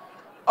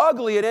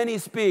 Ugly at any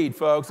speed,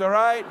 folks, all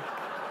right?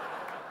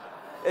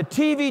 A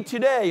TV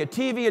today, a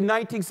TV in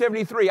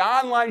 1973.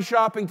 Online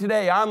shopping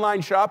today,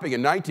 online shopping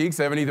in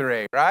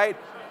 1973, right?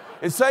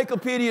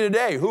 Encyclopedia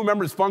today. Who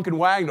remembers Funk and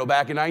Wagnall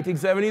back in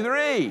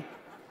 1973?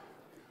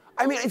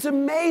 I mean, it's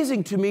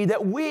amazing to me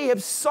that we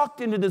have sucked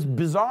into this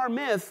bizarre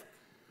myth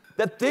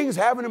that things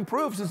haven't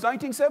improved since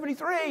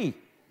 1973.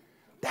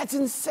 That's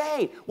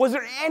insane. Was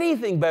there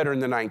anything better in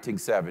the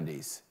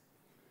 1970s?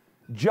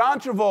 John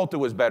Travolta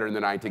was better in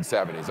the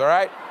 1970s, all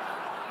right?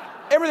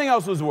 Everything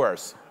else was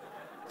worse.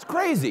 It's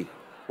crazy.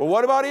 Well,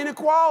 what about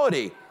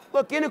inequality?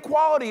 Look,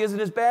 inequality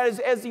isn't as bad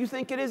as you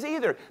think it is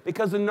either,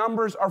 because the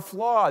numbers are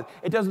flawed.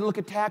 It doesn't look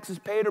at taxes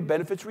paid or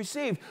benefits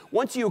received.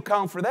 Once you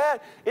account for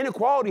that,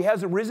 inequality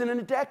hasn't risen in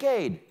a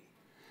decade.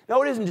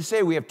 Now, it isn't to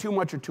say we have too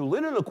much or too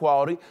little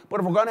inequality, but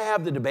if we're going to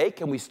have the debate,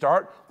 can we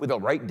start with the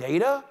right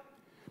data?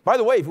 By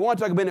the way, if you want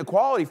to talk about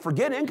inequality,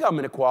 forget income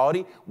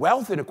inequality.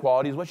 Wealth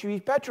inequality is what you should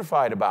be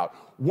petrified about.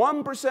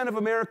 1% of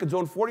Americans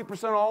own 40%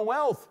 of all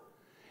wealth.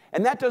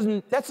 And that's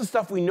the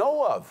stuff we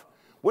know of.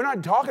 We're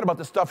not talking about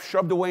the stuff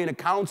shoved away in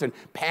accounts in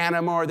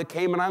Panama or the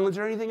Cayman Islands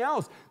or anything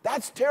else.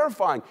 That's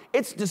terrifying.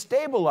 It's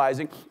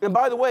destabilizing. And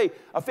by the way,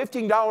 a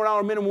 $15 an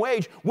hour minimum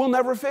wage will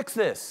never fix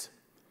this.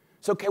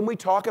 So can we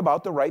talk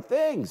about the right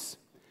things?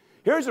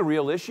 Here's a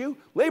real issue.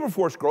 Labor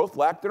force growth,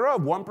 lack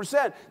thereof,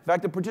 1%. In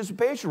fact, the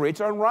participation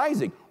rates aren't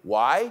rising.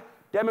 Why?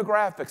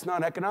 Demographics,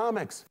 not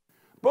economics.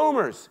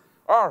 Boomers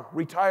are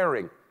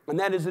retiring. And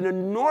that is an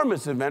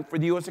enormous event for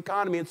the U.S.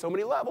 economy in so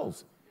many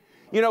levels.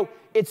 You know,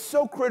 it's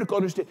so critical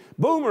to understand.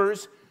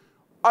 Boomers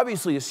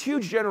obviously this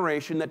huge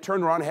generation that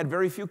turned around and had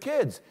very few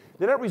kids.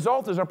 The net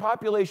result is our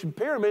population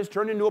pyramid has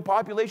turned into a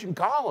population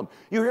column.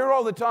 You hear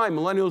all the time,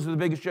 millennials are the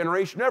biggest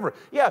generation ever.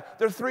 Yeah,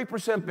 they're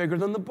 3% bigger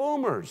than the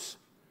boomers.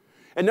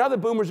 And now the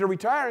boomers are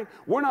retiring,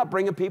 we're not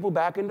bringing people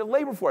back into the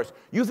labor force.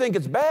 You think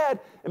it's bad?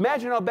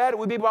 Imagine how bad it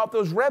would be about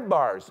those red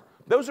bars.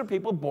 Those are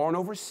people born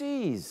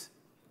overseas.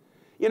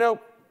 You know,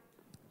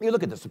 you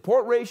look at the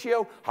support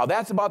ratio, how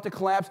that's about to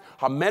collapse,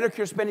 how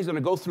Medicare spending is going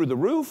to go through the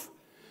roof.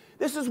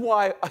 This is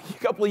why a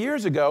couple of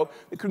years ago,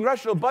 the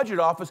Congressional Budget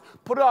Office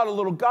put out a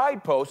little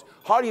guidepost,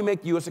 how do you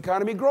make the U.S.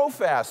 economy grow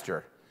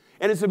faster?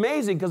 And it's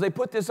amazing because they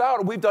put this out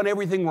and we've done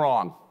everything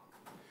wrong.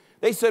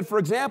 They said, for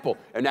example,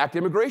 enact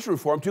immigration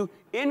reform to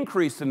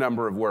increase the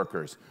number of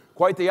workers.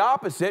 Quite the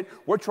opposite.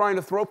 We're trying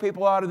to throw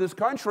people out of this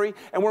country,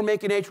 and we're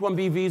making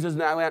H-1B visas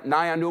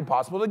nigh on to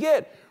impossible to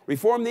get.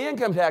 Reform the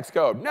income tax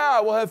code.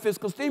 Now we'll have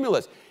fiscal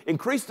stimulus.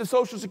 Increase the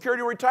Social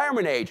Security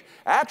retirement age.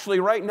 Actually,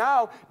 right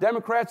now,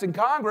 Democrats in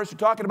Congress are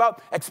talking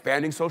about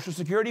expanding Social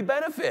Security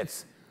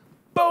benefits.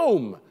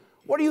 Boom!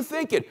 What are you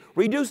thinking?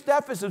 Reduce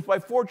deficits by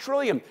 $4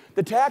 trillion.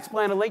 The tax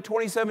plan in late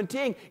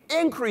 2017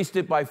 increased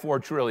it by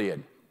 $4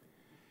 trillion.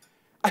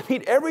 I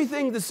mean,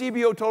 everything the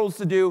CBO told us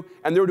to do,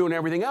 and they're doing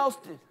everything else.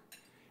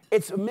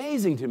 It's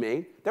amazing to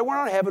me that we're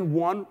not having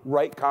one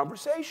right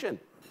conversation.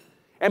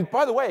 And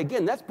by the way,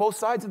 again, that's both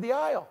sides of the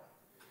aisle.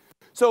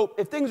 So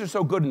if things are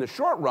so good in the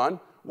short run,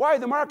 why are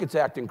the markets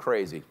acting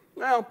crazy?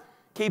 Well,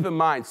 keep in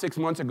mind, 6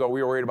 months ago,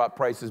 we were worried about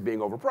prices being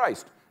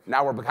overpriced.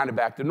 Now we're kind of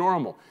back to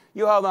normal.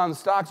 You held on to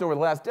stocks over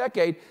the last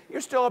decade,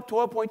 you're still up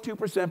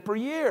 12.2% per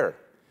year.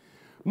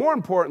 More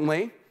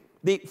importantly,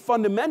 the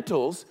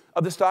fundamentals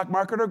of the stock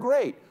market are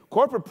great.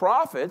 Corporate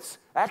profits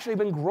actually have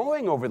been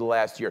growing over the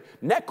last year.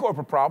 Net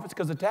corporate profits,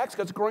 because the tax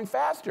cuts are growing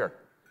faster.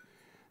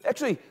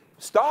 Actually,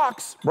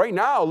 stocks right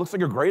now looks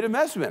like a great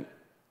investment.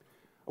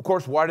 Of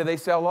course, why do they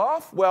sell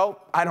off?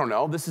 Well, I don't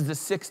know. This is the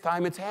 6th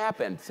time it's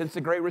happened since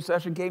the Great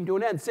Recession came to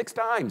an end. 6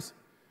 times.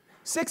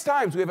 6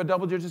 times we have a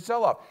double-digit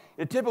sell-off.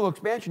 In a typical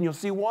expansion, you'll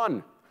see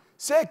 1.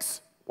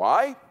 6.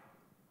 Why?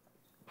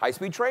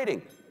 High-speed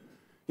trading.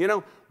 You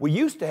know, we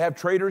used to have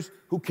traders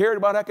who cared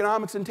about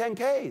economics in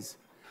 10Ks.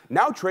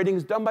 Now trading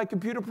is done by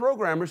computer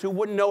programmers who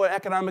wouldn't know an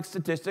economic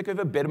statistic if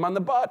it bit them on the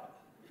butt.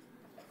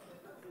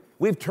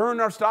 We've turned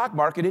our stock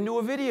market into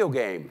a video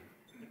game.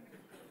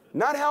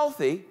 Not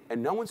healthy,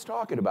 and no one's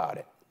talking about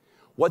it.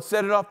 What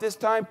set it off this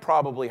time?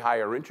 Probably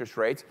higher interest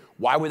rates.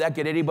 Why would that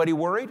get anybody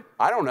worried?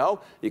 I don't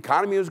know. The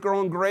economy was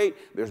growing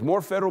great. There's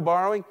more federal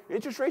borrowing.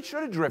 Interest rates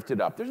should have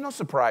drifted up. There's no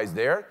surprise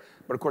there.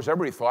 But of course,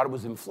 everybody thought it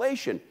was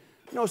inflation.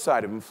 No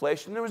sign of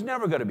inflation. There was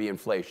never going to be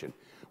inflation.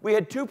 We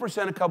had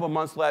 2% a couple of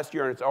months last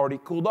year, and it's already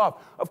cooled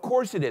off. Of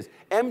course it is.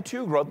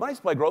 M2 growth, money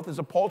supply growth, is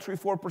a paltry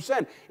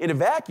 4%. In a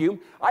vacuum,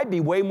 I'd be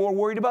way more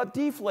worried about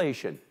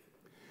deflation.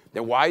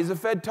 Then why is the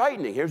Fed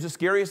tightening? Here's the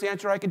scariest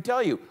answer I can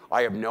tell you.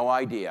 I have no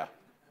idea.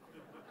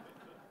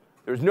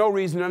 There's no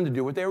reason for them to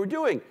do what they were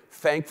doing.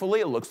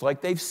 Thankfully, it looks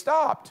like they've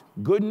stopped.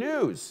 Good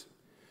news.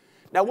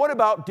 Now, what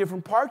about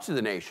different parts of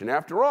the nation?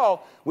 After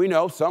all, we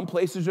know some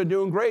places are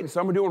doing great and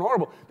some are doing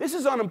horrible. This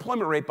is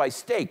unemployment rate by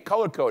state,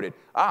 color-coded.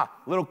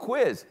 Little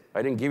quiz.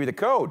 I didn't give you the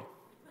code.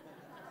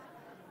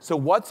 So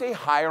what's a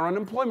higher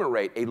unemployment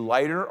rate, a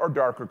lighter or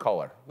darker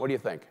color? What do you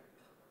think?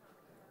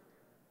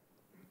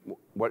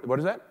 What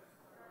is that?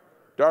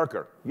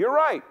 Darker. You're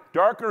right.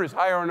 Darker is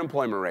higher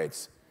unemployment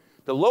rates.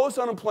 The lowest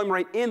unemployment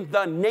rate in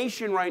the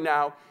nation right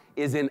now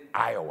is in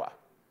Iowa.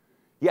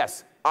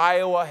 Yes,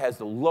 Iowa has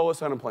the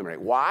lowest unemployment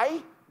rate.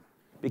 Why?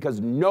 Because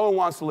no one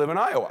wants to live in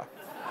Iowa.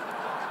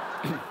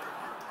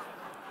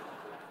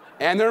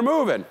 And they're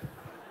moving.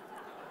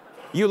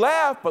 You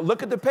laugh, but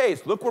look at the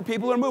pace. Look where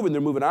people are moving.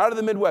 They're moving out of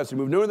the Midwest. They're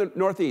moving to the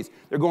Northeast.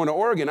 They're going to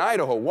Oregon,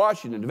 Idaho,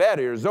 Washington,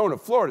 Nevada, Arizona,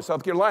 Florida,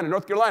 South Carolina,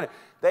 North Carolina.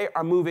 They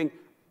are moving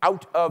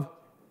out of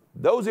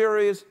those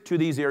areas to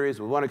these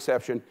areas, with one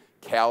exception,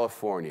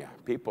 California.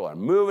 People are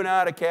moving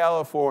out of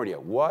California.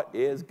 What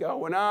is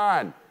going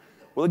on?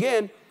 Well,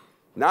 again,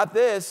 not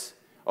this.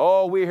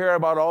 Oh, we hear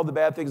about all the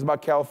bad things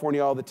about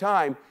California all the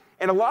time.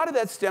 And a lot of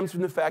that stems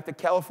from the fact that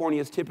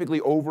California is typically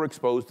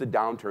overexposed to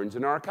downturns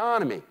in our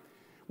economy.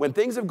 When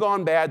things have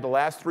gone bad, the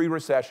last 3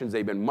 recessions,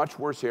 they've been much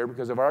worse here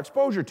because of our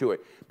exposure to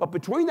it. But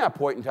between that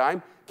point in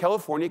time,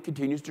 California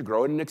continues to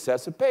grow at an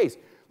excessive pace.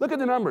 Look at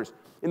the numbers.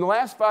 In the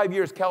last 5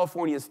 years,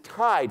 California is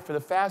tied for the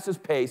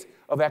fastest pace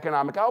of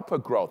economic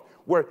output growth.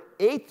 We're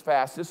 8th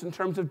fastest in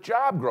terms of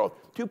job growth,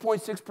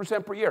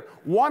 2.6% per year.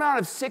 1 out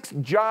of 6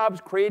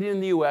 jobs created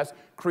in the U.S.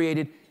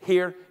 created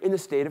here in the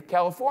state of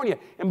California.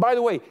 And by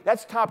the way,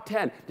 that's top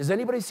 10. Does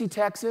anybody see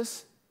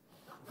Texas?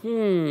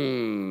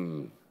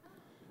 All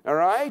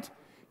right?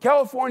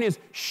 California's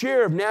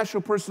share of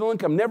national personal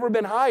income never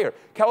been higher.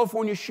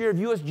 California's share of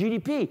U.S.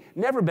 GDP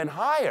never been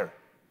higher.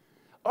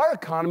 Our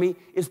economy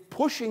is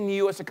pushing the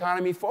U.S.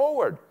 economy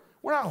forward.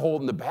 We're not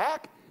holding it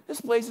back. This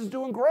place is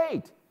doing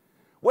great.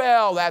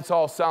 Well, that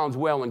all sounds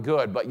well and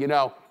good, but you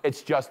know,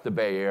 it's just the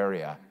Bay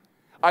Area.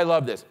 I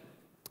love this.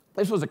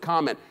 This was a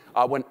comment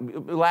when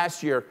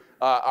last year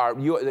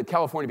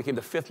California became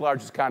the 5th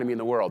largest economy in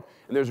the world.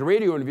 And there's a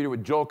radio interview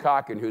with Joel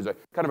Cocken, who's a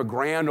kind of a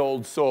grand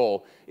old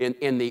soul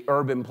in the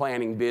urban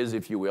planning biz,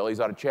 if you will. He's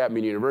out of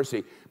Chapman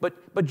University.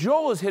 But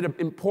Joel has hit an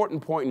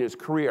important point in his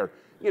career.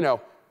 You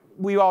know,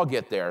 we all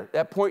get there.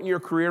 That point in your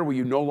career where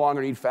you no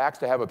longer need facts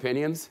to have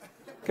opinions.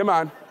 Come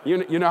on, you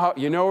know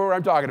what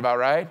I'm talking about,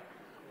 right?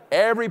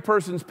 Every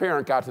person's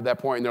parent got to that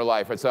point in their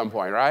life at some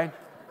point, right?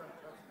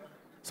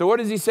 So what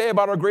does he say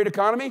about our great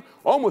economy?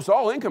 Almost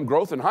all income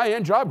growth and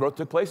high-end job growth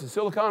took place in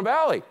Silicon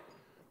Valley.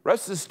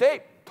 Rest of the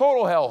state,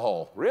 total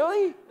hellhole.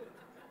 Really?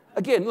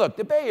 Again, look,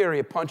 the Bay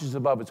Area punches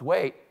above its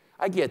weight.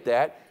 I get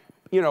that.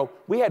 You know,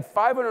 we had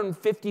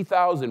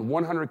 550,000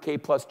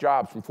 100K plus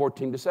jobs from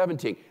 14 to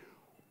 17.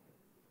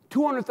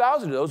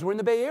 200,000 of those were in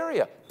the Bay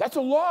Area. That's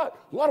a lot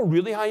of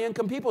really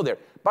high-income people there.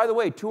 By the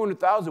way,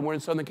 200,000 were in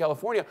Southern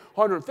California,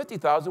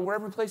 150,000 were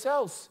every place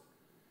else.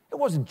 It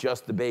wasn't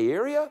just the Bay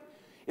Area.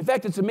 In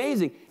fact, it's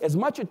amazing. As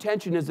much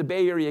attention as the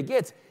Bay Area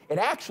gets, it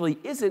actually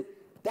isn't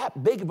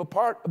that big of a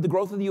part of the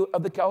growth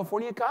of the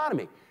California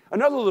economy.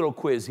 Another little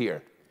quiz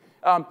here.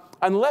 On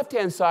the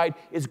left-hand side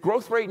is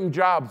growth rate in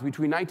jobs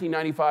between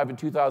 1995 and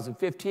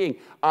 2015.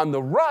 On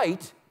the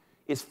right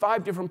is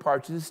 5 different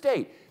parts of the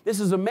state. This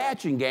is a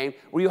matching game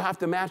where you have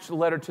to match the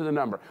letter to the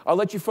number. I'll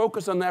let you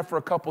focus on that for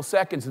a couple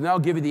seconds, and then I'll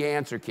give you the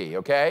answer key,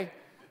 okay?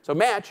 So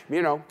match,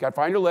 you know, got to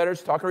find your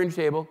letters, talk around your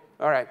table.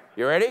 All right,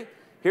 you ready?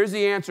 Here's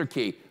the answer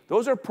key.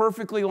 Those are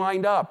perfectly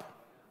lined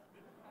up.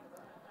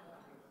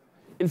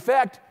 In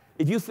fact,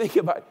 if you think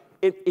about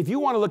it, if you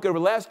want to look over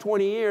the last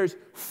 20 years,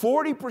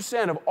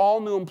 40% of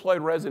all new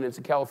employed residents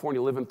in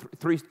California live in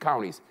 3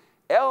 counties: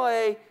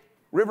 LA,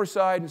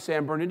 Riverside, and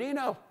San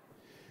Bernardino.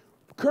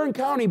 Kern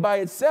County by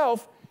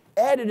itself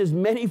added as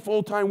many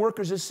full-time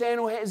workers as San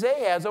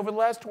Jose has over the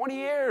last 20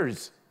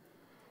 years.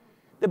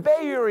 The Bay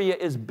Area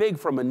is big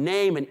from a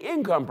name and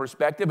income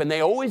perspective, and they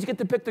always get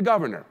to pick the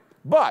governor.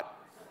 But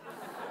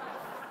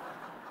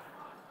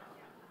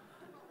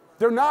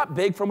they're not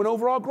big from an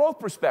overall growth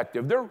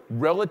perspective. They're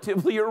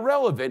relatively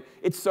irrelevant.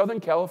 It's Southern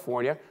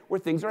California where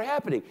things are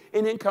happening,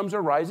 and incomes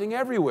are rising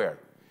everywhere.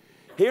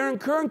 Here in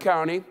Kern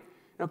County,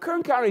 now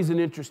Kern County is an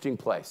interesting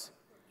place.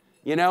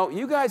 You know,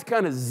 you guys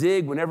kind of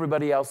zig when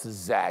everybody else is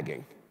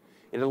zagging.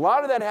 And a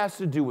lot of that has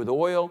to do with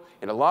oil,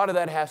 and a lot of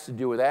that has to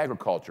do with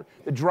agriculture.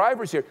 The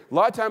drivers here, a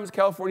lot of times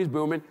California's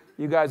booming,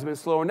 you guys have been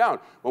slowing down.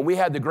 When we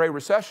had the Great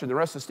Recession, the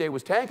rest of the state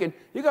was tanking,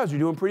 you guys are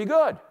doing pretty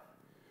good.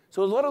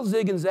 So there's a little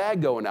zig and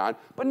zag going on,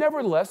 but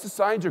nevertheless, the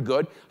signs are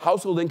good.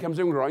 Household incomes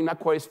are growing, not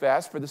quite as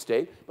fast for the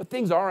state, but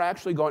things are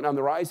actually going on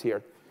the rise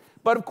here.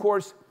 But of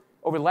course,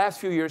 over the last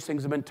few years,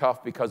 things have been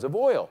tough because of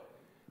oil.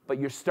 But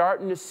you're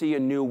starting to see a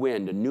new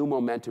wind, a new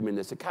momentum in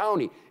this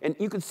economy. And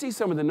you can see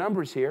some of the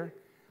numbers here,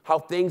 how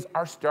things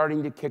are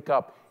starting to kick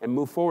up and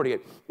move forward again.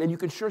 And you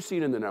can sure see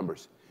it in the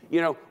numbers. You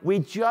know, we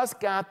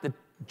just got the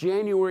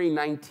January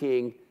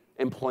 19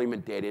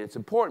 employment data, and it's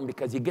important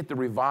because you get the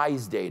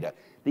revised data.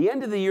 The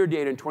end of the year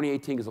data in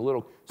 2018 is a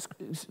little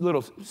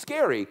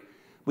scary.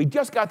 We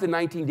just got the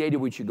 19 data,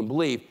 which you can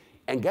believe,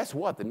 and guess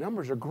what? The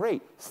numbers are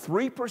great.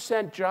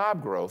 3%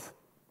 job growth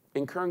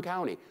in Kern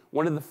County,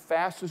 one of the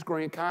fastest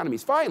growing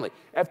economies. Finally,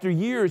 after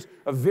years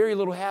of very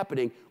little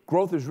happening,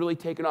 growth has really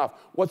taken off.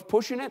 What's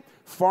pushing it?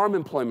 Farm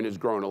employment is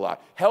growing a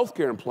lot.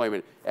 Healthcare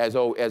employment,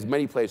 as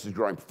many places,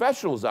 growing.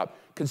 Professionals up.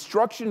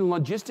 Construction and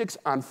logistics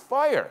on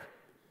fire.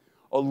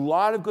 A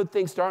lot of good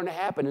things starting to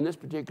happen in this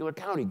particular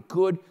county.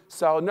 Good,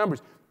 solid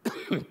numbers.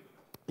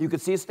 You can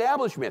see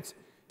establishments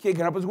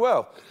kicking up as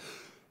well.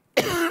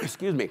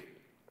 Excuse me.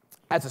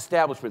 That's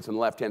establishments on the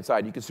left-hand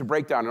side. You can see a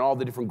breakdown in all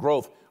the different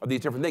growth of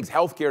these different things.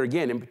 Healthcare,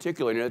 again, in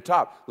particular, near the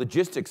top.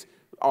 Logistics,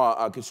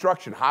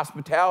 construction,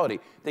 hospitality.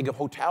 Think of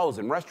hotels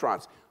and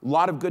restaurants. A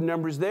lot of good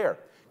numbers there.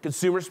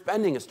 Consumer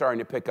spending is starting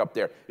to pick up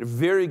there. A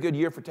very good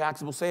year for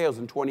taxable sales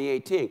in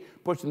 2018,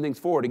 pushing things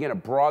forward. Again, a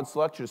broad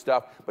selection of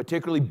stuff,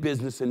 particularly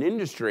business and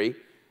industry,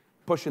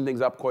 pushing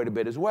things up quite a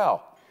bit as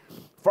well.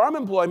 Farm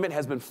employment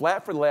has been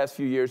flat for the last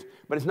few years,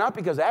 but it's not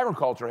because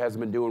agriculture hasn't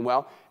been doing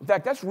well. In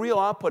fact, that's real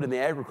output in the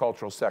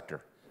agricultural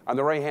sector on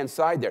the right-hand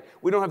side there.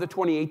 We don't have the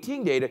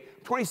 2018 data.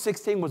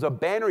 2016 was a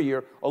banner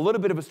year, a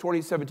little bit of a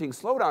 2017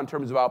 slowdown in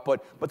terms of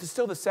output, but it's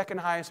still the second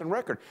highest on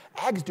record.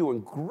 Ag's doing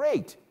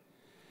great.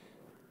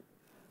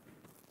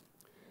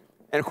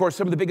 And of course,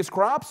 some of the biggest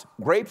crops,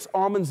 grapes,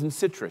 almonds, and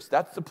citrus.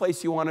 That's the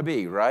place you want to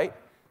be, right?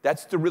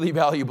 That's the really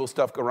valuable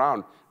stuff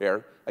around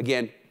there.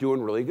 Again,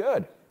 doing really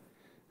good.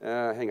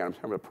 Hang on, I'm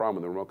having a problem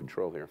with the remote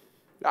control here.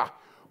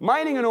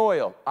 Mining and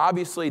oil.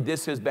 Obviously,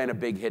 this has been a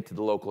big hit to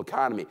the local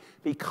economy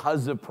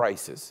because of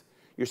prices.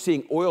 You're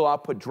seeing oil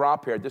output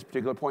drop here at this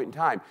particular point in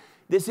time.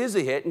 This is a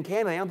hit, and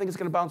Canada, I don't think it's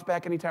going to bounce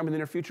back anytime in the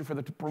near future for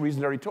the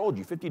reasons I already told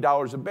you.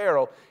 $50 a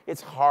barrel,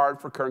 it's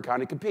hard for Kern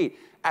County to compete.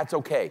 That's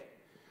okay.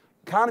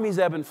 Economies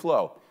ebb and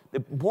flow.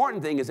 The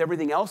important thing is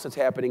everything else that's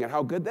happening and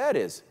how good that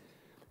is.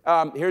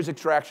 Here's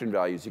extraction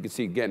values. You can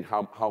see, again,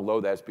 how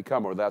low that's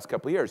become over the last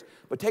couple of years.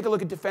 But take a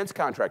look at defense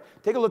contract.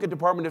 Take a look at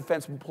Department of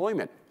Defense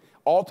employment.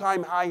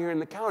 All-time high here in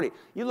the county.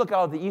 You look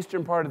out at the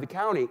eastern part of the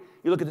county,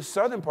 you look at the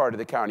southern part of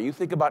the county, you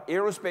think about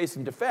aerospace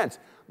and defense,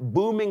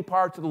 booming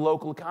parts of the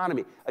local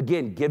economy.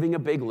 Again, giving a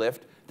big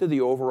lift to the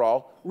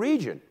overall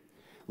region.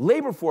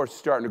 Labor force is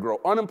starting to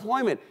grow.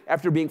 Unemployment,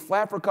 after being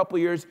flat for a couple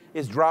of years,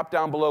 is dropped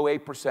down below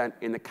 8%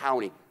 in the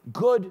county.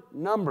 Good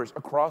numbers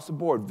across the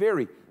board.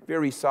 Very,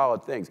 very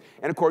solid things.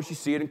 And of course, you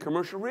see it in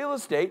commercial real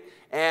estate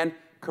and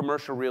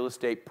commercial real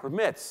estate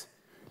permits.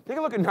 Take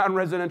a look at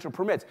non-residential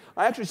permits.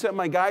 I actually sent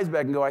my guys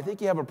back and go, I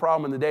think you have a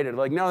problem in the data. They're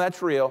like, no,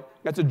 that's real.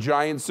 That's a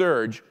giant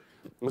surge.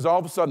 Because all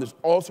of a sudden, there's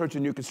all sorts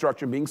of new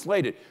construction being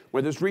slated,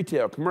 whether it's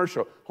retail,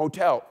 commercial,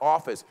 hotel,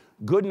 office,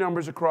 good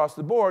numbers across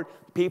the board.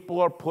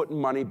 People are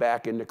putting money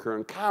back into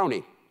Kern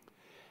County.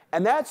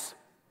 And that's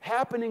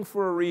happening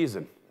for a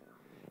reason.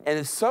 And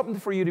it's something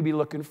for you to be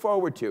looking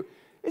forward to.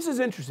 This is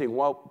interesting.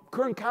 While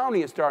Kern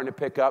County is starting to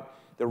pick up,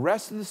 the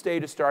rest of the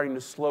state is starting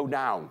to slow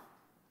down.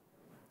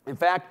 In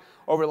fact,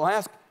 over the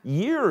last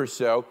year or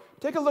so,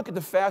 take a look at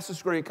the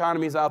fastest growing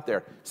economies out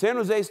there. San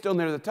Jose is still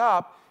near the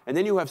top, and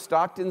then you have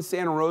Stockton,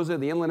 Santa Rosa,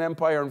 the Inland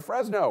Empire, and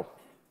Fresno.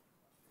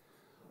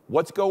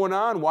 What's going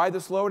on? Why the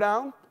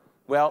slowdown?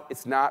 Well,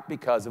 it's not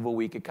because of a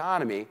weak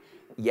economy.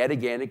 Yet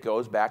again, it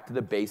goes back to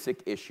the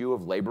basic issue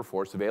of labor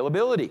force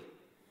availability.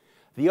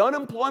 The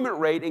unemployment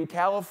rate in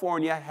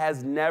California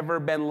has never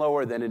been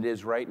lower than it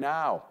is right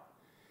now.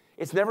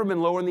 It's never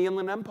been lower in the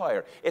Inland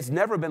Empire. It's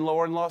never been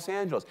lower in Los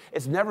Angeles.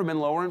 It's never been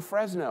lower in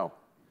Fresno.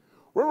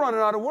 We're running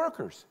out of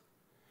workers.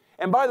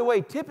 And by the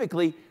way,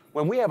 typically,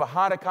 when we have a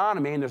hot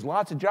economy and there's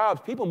lots of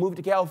jobs, people move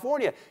to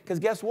California because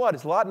guess what?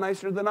 It's a lot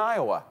nicer than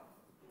Iowa.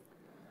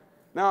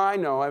 Now, I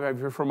know, if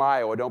you're from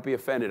Iowa, don't be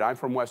offended. I'm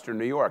from Western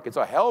New York. It's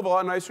a hell of a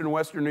lot nicer than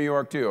Western New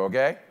York, too,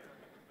 okay?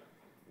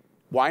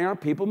 Why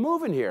aren't people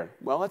moving here?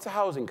 Well, that's a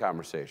housing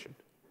conversation.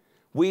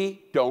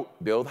 We don't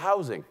build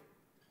housing.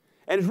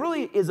 And it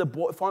really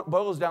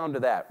boils down to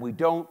that. We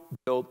don't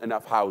build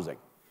enough housing.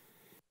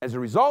 As a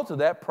result of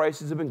that,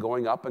 prices have been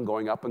going up and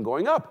going up and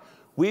going up.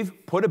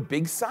 We've put a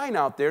big sign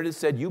out there that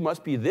said you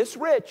must be this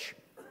rich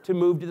to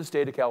move to the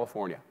state of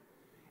California.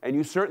 And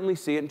you certainly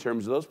see it in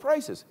terms of those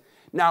prices.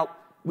 Now,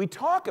 we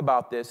talk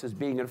about this as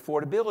being an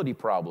affordability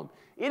problem.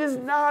 It is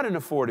not an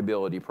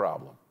affordability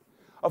problem.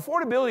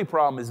 Affordability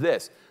problem is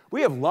this.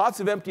 We have lots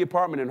of empty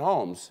apartment and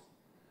homes,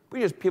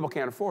 but people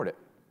can't afford it.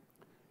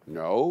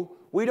 No,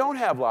 we don't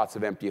have lots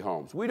of empty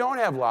homes. We don't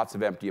have lots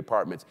of empty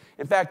apartments.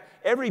 In fact,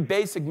 every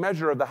basic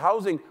measure of the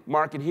housing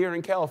market here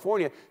in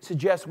California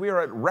suggests we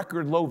are at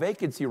record low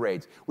vacancy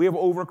rates. We have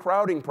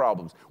overcrowding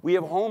problems. We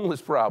have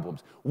homeless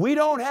problems. We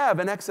don't have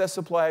an excess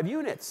supply of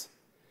units.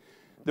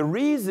 The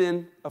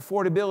reason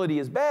affordability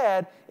is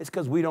bad is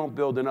because we don't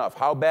build enough.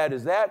 How bad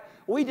is that?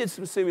 We did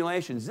some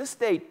simulations. This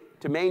state,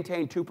 to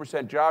maintain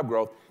 2% job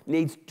growth,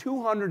 needs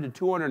 200 to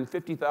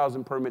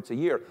 250,000 permits a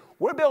year.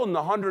 We're building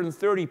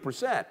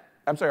 130%.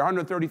 I'm sorry,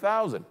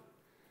 130,000.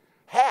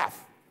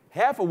 Half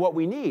of what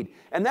we need.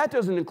 And that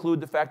doesn't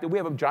include the fact that we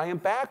have a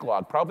giant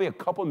backlog, probably a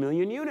couple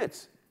million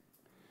units.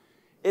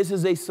 This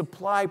is a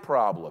supply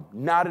problem,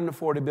 not an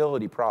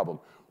affordability problem.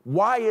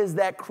 Why is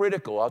that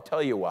critical? I'll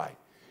tell you why.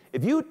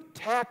 If you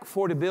attack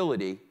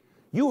affordability,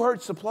 you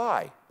hurt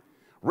supply.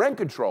 Rent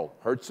control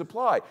hurts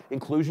supply.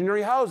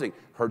 Inclusionary housing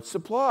hurts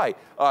supply.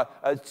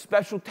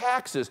 Special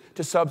taxes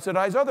to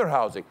subsidize other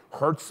housing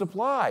hurts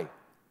supply.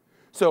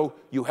 So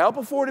you help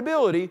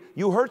affordability,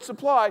 you hurt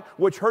supply,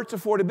 which hurts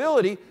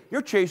affordability,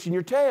 you're chasing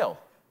your tail.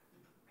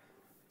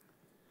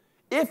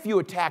 If you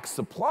attack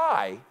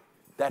supply,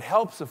 that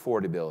helps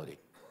affordability.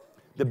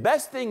 The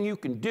best thing you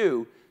can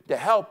do to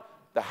help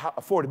the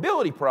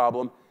affordability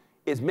problem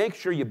is make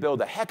sure you build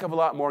a heck of a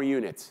lot more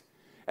units.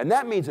 And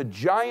that means a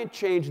giant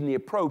change in the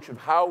approach of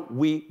how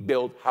we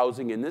build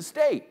housing in this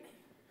state.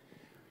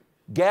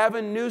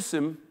 Gavin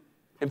Newsom,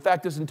 in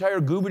fact, this entire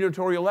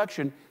gubernatorial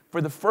election, for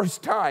the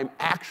first time,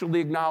 actually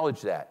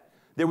acknowledged that.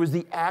 There was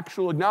the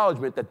actual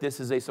acknowledgement that this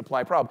is a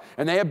supply problem.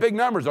 And they have big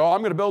numbers. Oh,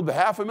 I'm going to build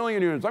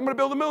 500,000 units. I'm going to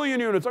build 1 million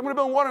units. I'm going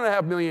to build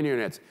 1.5 million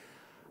units.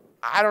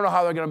 I don't know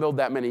how they're going to build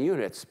that many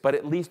units, but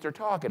at least they're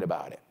talking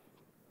about it.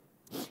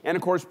 And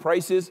of course,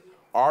 prices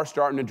are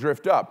starting to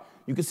drift up.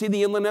 You can see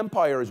the Inland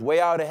Empire is way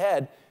out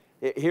ahead.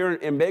 Here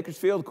in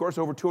Bakersfield, of course,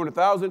 over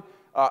 200,000.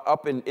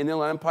 Up in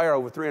Inland Empire,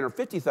 over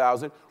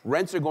 350,000.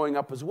 Rents are going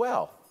up as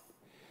well.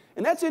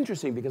 And that's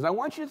interesting because I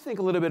want you to think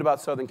a little bit about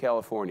Southern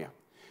California.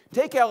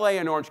 Take LA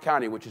and Orange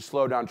County, which has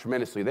slowed down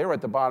tremendously. They were at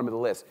the bottom of the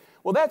list.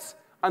 Well, that's,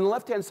 on the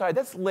left-hand side,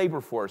 that's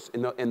labor force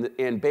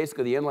in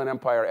basically the Inland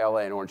Empire, LA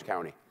and Orange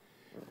County.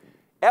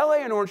 LA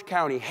and Orange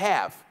County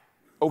have,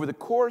 over the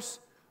course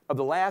of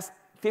the last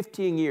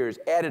 15 years,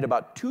 added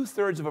about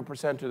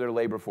 2/3% to their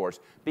labor force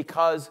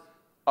because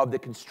of the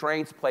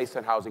constraints placed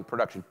on housing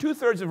production.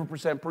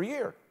 2/3% per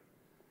year.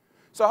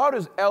 So how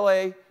does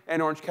LA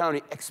and Orange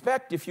County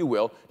expect, if you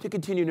will, to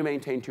continue to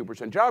maintain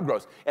 2% job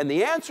growth? And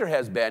the answer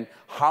has been,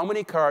 how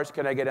many cars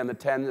can I get on the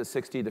 10, the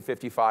 60, the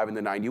 55, and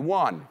the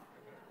 91?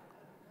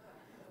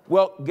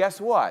 Well,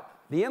 guess what?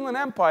 The Inland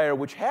Empire,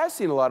 which has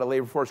seen a lot of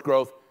labor force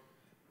growth,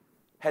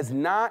 has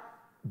not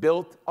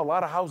built a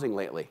lot of housing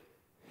lately.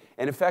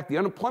 And in fact, the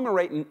unemployment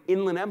rate in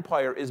Inland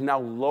Empire is now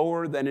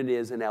lower than it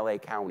is in LA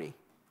County.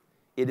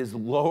 It is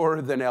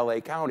lower than LA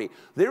County.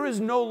 There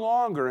is no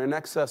longer an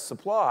excess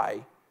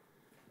supply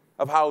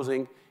of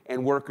housing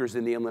and workers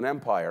in the Inland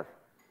Empire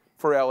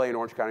for LA and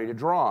Orange County to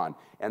draw on.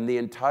 And the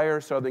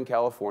entire Southern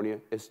California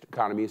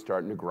economy is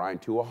starting to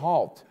grind to a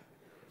halt.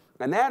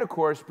 And that, of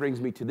course, brings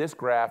me to this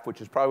graph,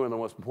 which is probably one of the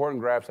most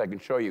important graphs I can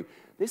show you.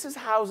 This is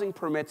housing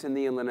permits in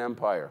the Inland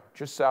Empire,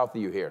 just south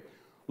of you here.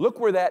 Look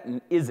where that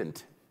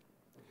isn't.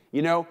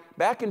 You know,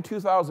 back in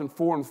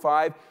 2004 and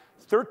 5,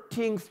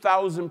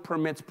 13,000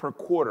 permits per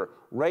quarter.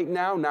 Right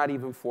now, not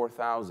even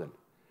 4,000.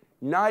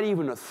 Not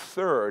even a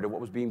third of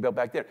what was being built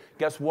back there.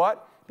 Guess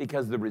what?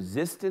 Because the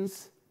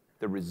resistance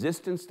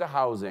to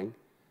housing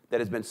that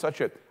has been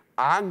such an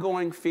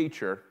ongoing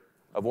feature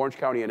of Orange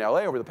County and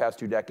LA over the past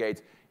 2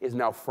 decades is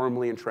now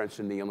firmly entrenched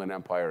in the Inland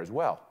Empire as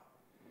well.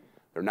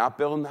 They're not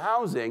building the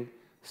housing.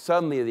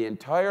 Suddenly, the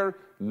entire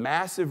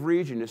massive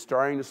region is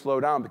starting to slow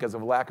down because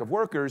of a lack of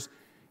workers.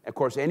 Of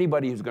course,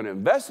 anybody who's going to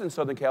invest in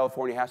Southern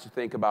California has to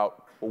think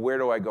about, well, where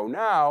do I go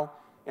now?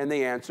 And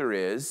the answer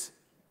is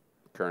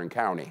Kern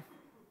County.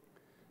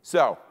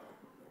 So,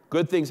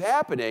 good things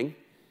happening,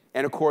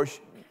 and of course,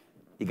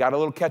 you got a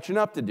little catching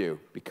up to do.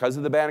 Because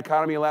of the bad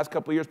economy the last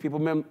couple of years, people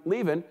have been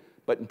leaving,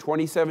 but in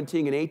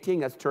 2017 and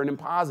 18, that's turning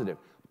positive.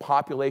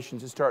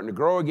 Populations are starting to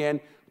grow again,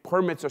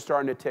 permits are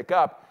starting to tick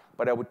up,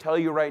 but I would tell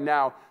you right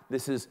now,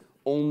 this is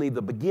only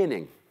the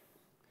beginning.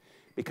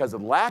 Because the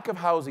lack of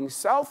housing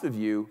south of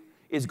you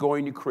is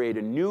going to create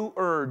a new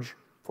urge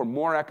for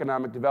more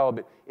economic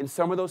development in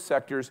some of those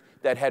sectors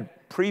that had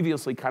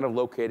previously kind of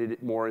located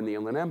it more in the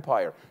Inland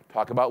Empire.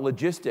 Talk about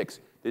logistics.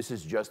 This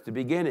is just the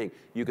beginning.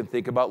 You can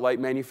think about light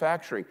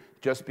manufacturing,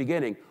 just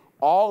beginning.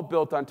 All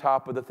built on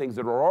top of the things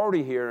that are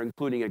already here,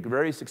 including a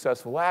very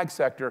successful ag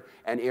sector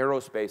and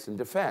aerospace and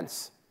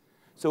defense.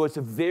 So it's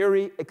a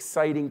very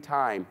exciting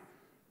time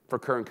for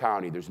Kern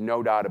County. There's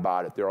no doubt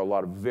about it. There are a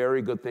lot of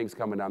very good things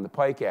coming down the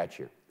pike at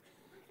you.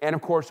 And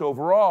of course,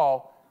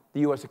 overall, the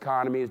U.S.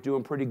 economy is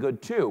doing pretty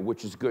good too,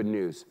 which is good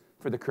news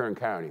for the Kern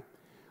County.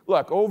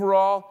 Look,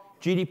 overall,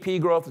 GDP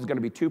growth is going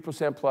to be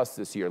 2% plus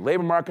this year.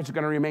 Labor markets are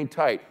going to remain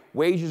tight.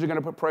 Wages are going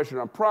to put pressure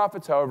on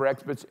profits. However,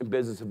 exports and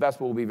business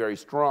investment will be very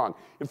strong.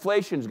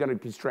 Inflation is going to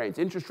be constrained.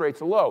 Interest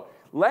rates are low.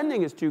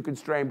 Lending is too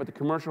constrained, but the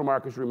commercial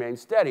markets remain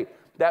steady.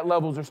 That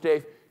levels are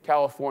safe.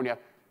 California,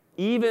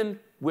 even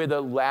with a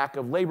lack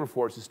of labor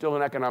force, is still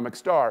an economic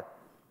star.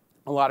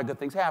 A lot of good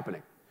things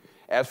happening.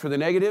 As for the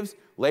negatives,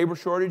 labor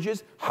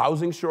shortages,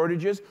 housing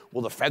shortages,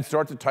 will the Fed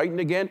start to tighten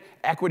again?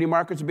 Equity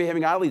markets are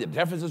behaving oddly, the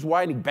deficit is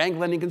widening, bank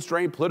lending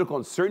constrained, political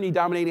uncertainty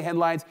dominating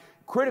headlines,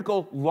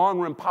 critical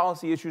long-run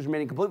policy issues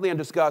remaining completely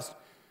undiscussed.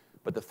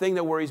 But the thing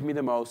that worries me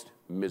the most,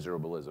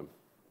 miserabilism.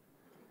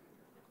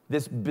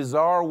 This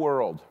bizarre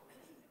world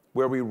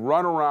where we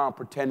run around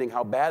pretending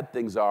how bad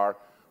things are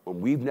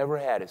when we've never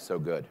had it so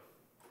good.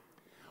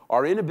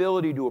 Our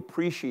inability to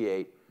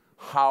appreciate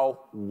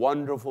how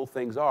wonderful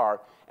things are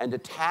and to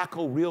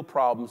tackle real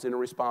problems in a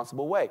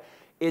responsible way.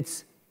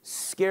 It's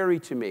scary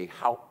to me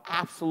how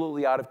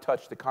absolutely out of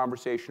touch the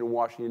conversation in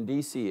Washington,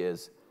 D.C.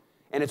 is,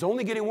 and it's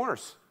only getting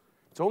worse.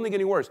 It's only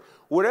getting worse.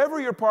 Whatever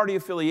your party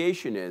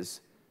affiliation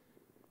is,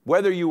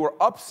 whether you were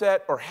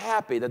upset or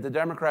happy that the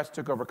Democrats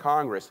took over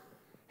Congress,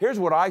 here's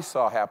what I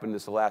saw happen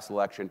this last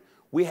election.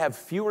 We have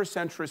fewer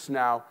centrists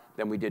now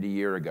than we did a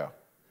year ago.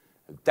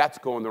 That's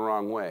going the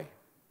wrong way.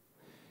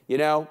 You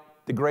know,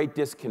 the great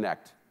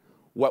disconnect.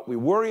 What we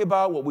worry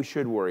about, what we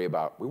should worry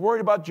about. We worry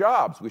about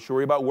jobs. We should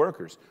worry about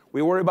workers.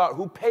 We worry about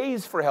who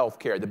pays for health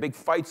care, the big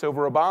fights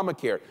over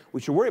Obamacare.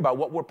 We should worry about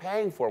what we're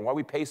paying for and why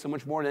we pay so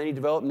much more than any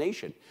developed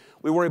nation.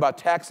 We worry about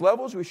tax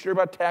levels. We should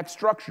worry about tax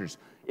structures.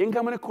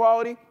 Income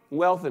inequality,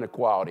 wealth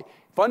inequality.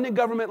 Funded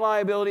government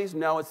liabilities?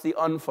 No, it's the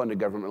unfunded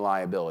government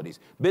liabilities.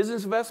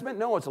 Business investment?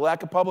 No, it's a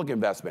lack of public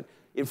investment.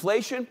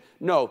 Inflation?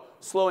 No,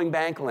 slowing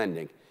bank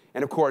lending.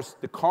 And of course,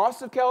 the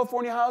cost of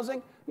California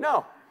housing?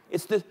 No.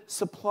 It's the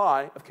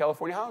supply of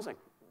California housing.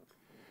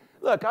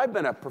 Look, I've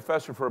been a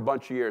professor for a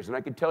bunch of years, and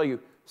I can tell you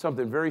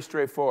something very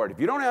straightforward. If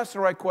you don't ask the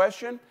right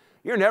question,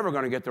 you're never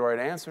going to get the right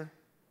answer.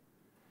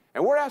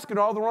 And we're asking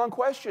all the wrong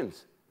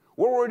questions.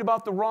 We're worried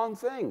about the wrong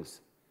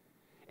things.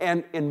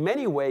 And in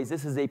many ways,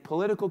 this is a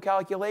political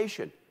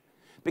calculation,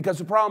 because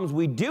the problems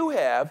we do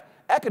have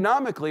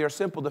economically are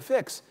simple to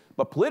fix,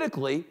 but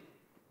politically,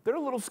 they're a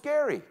little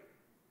scary.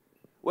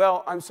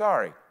 Well, I'm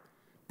sorry.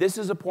 This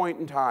is a point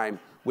in time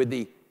with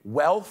the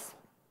wealth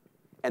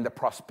and the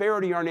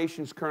prosperity our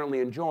nation is currently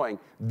enjoying.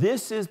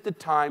 This is the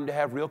time to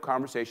have real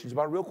conversations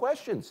about real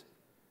questions.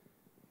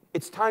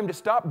 It's time to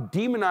stop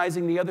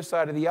demonizing the other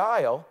side of the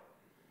aisle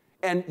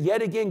and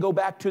yet again go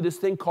back to this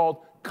thing called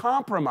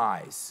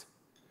compromise,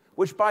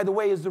 which, by the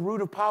way, is the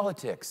root of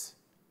politics.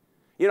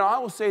 You know, I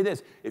will say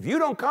this. If you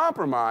don't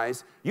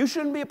compromise, you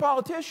shouldn't be a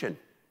politician.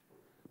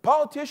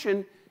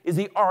 Politician is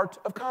the art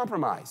of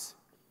compromise.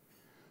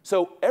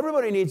 So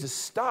everybody needs to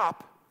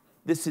stop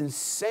this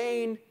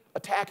insane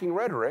attacking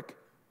rhetoric.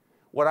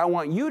 What I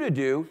want you to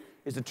do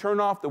is to turn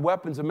off the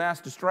weapons of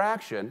mass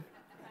distraction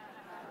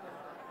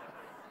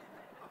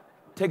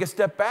take a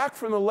step back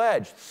from the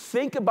ledge,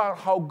 think about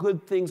how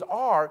good things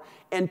are,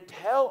 and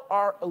tell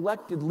our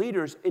elected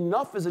leaders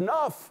enough is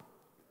enough.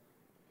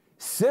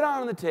 Sit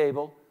down on the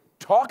table,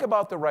 talk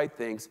about the right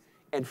things,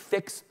 and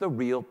fix the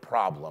real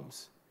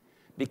problems.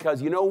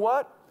 Because you know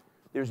what?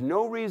 There's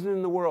no reason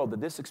in the world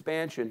that this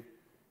expansion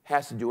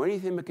has to do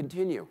anything but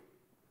continue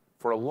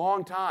for a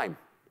long time,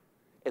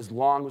 as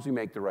long as we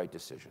make the right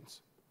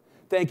decisions.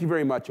 Thank you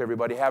very much,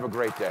 everybody. Have a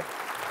great day.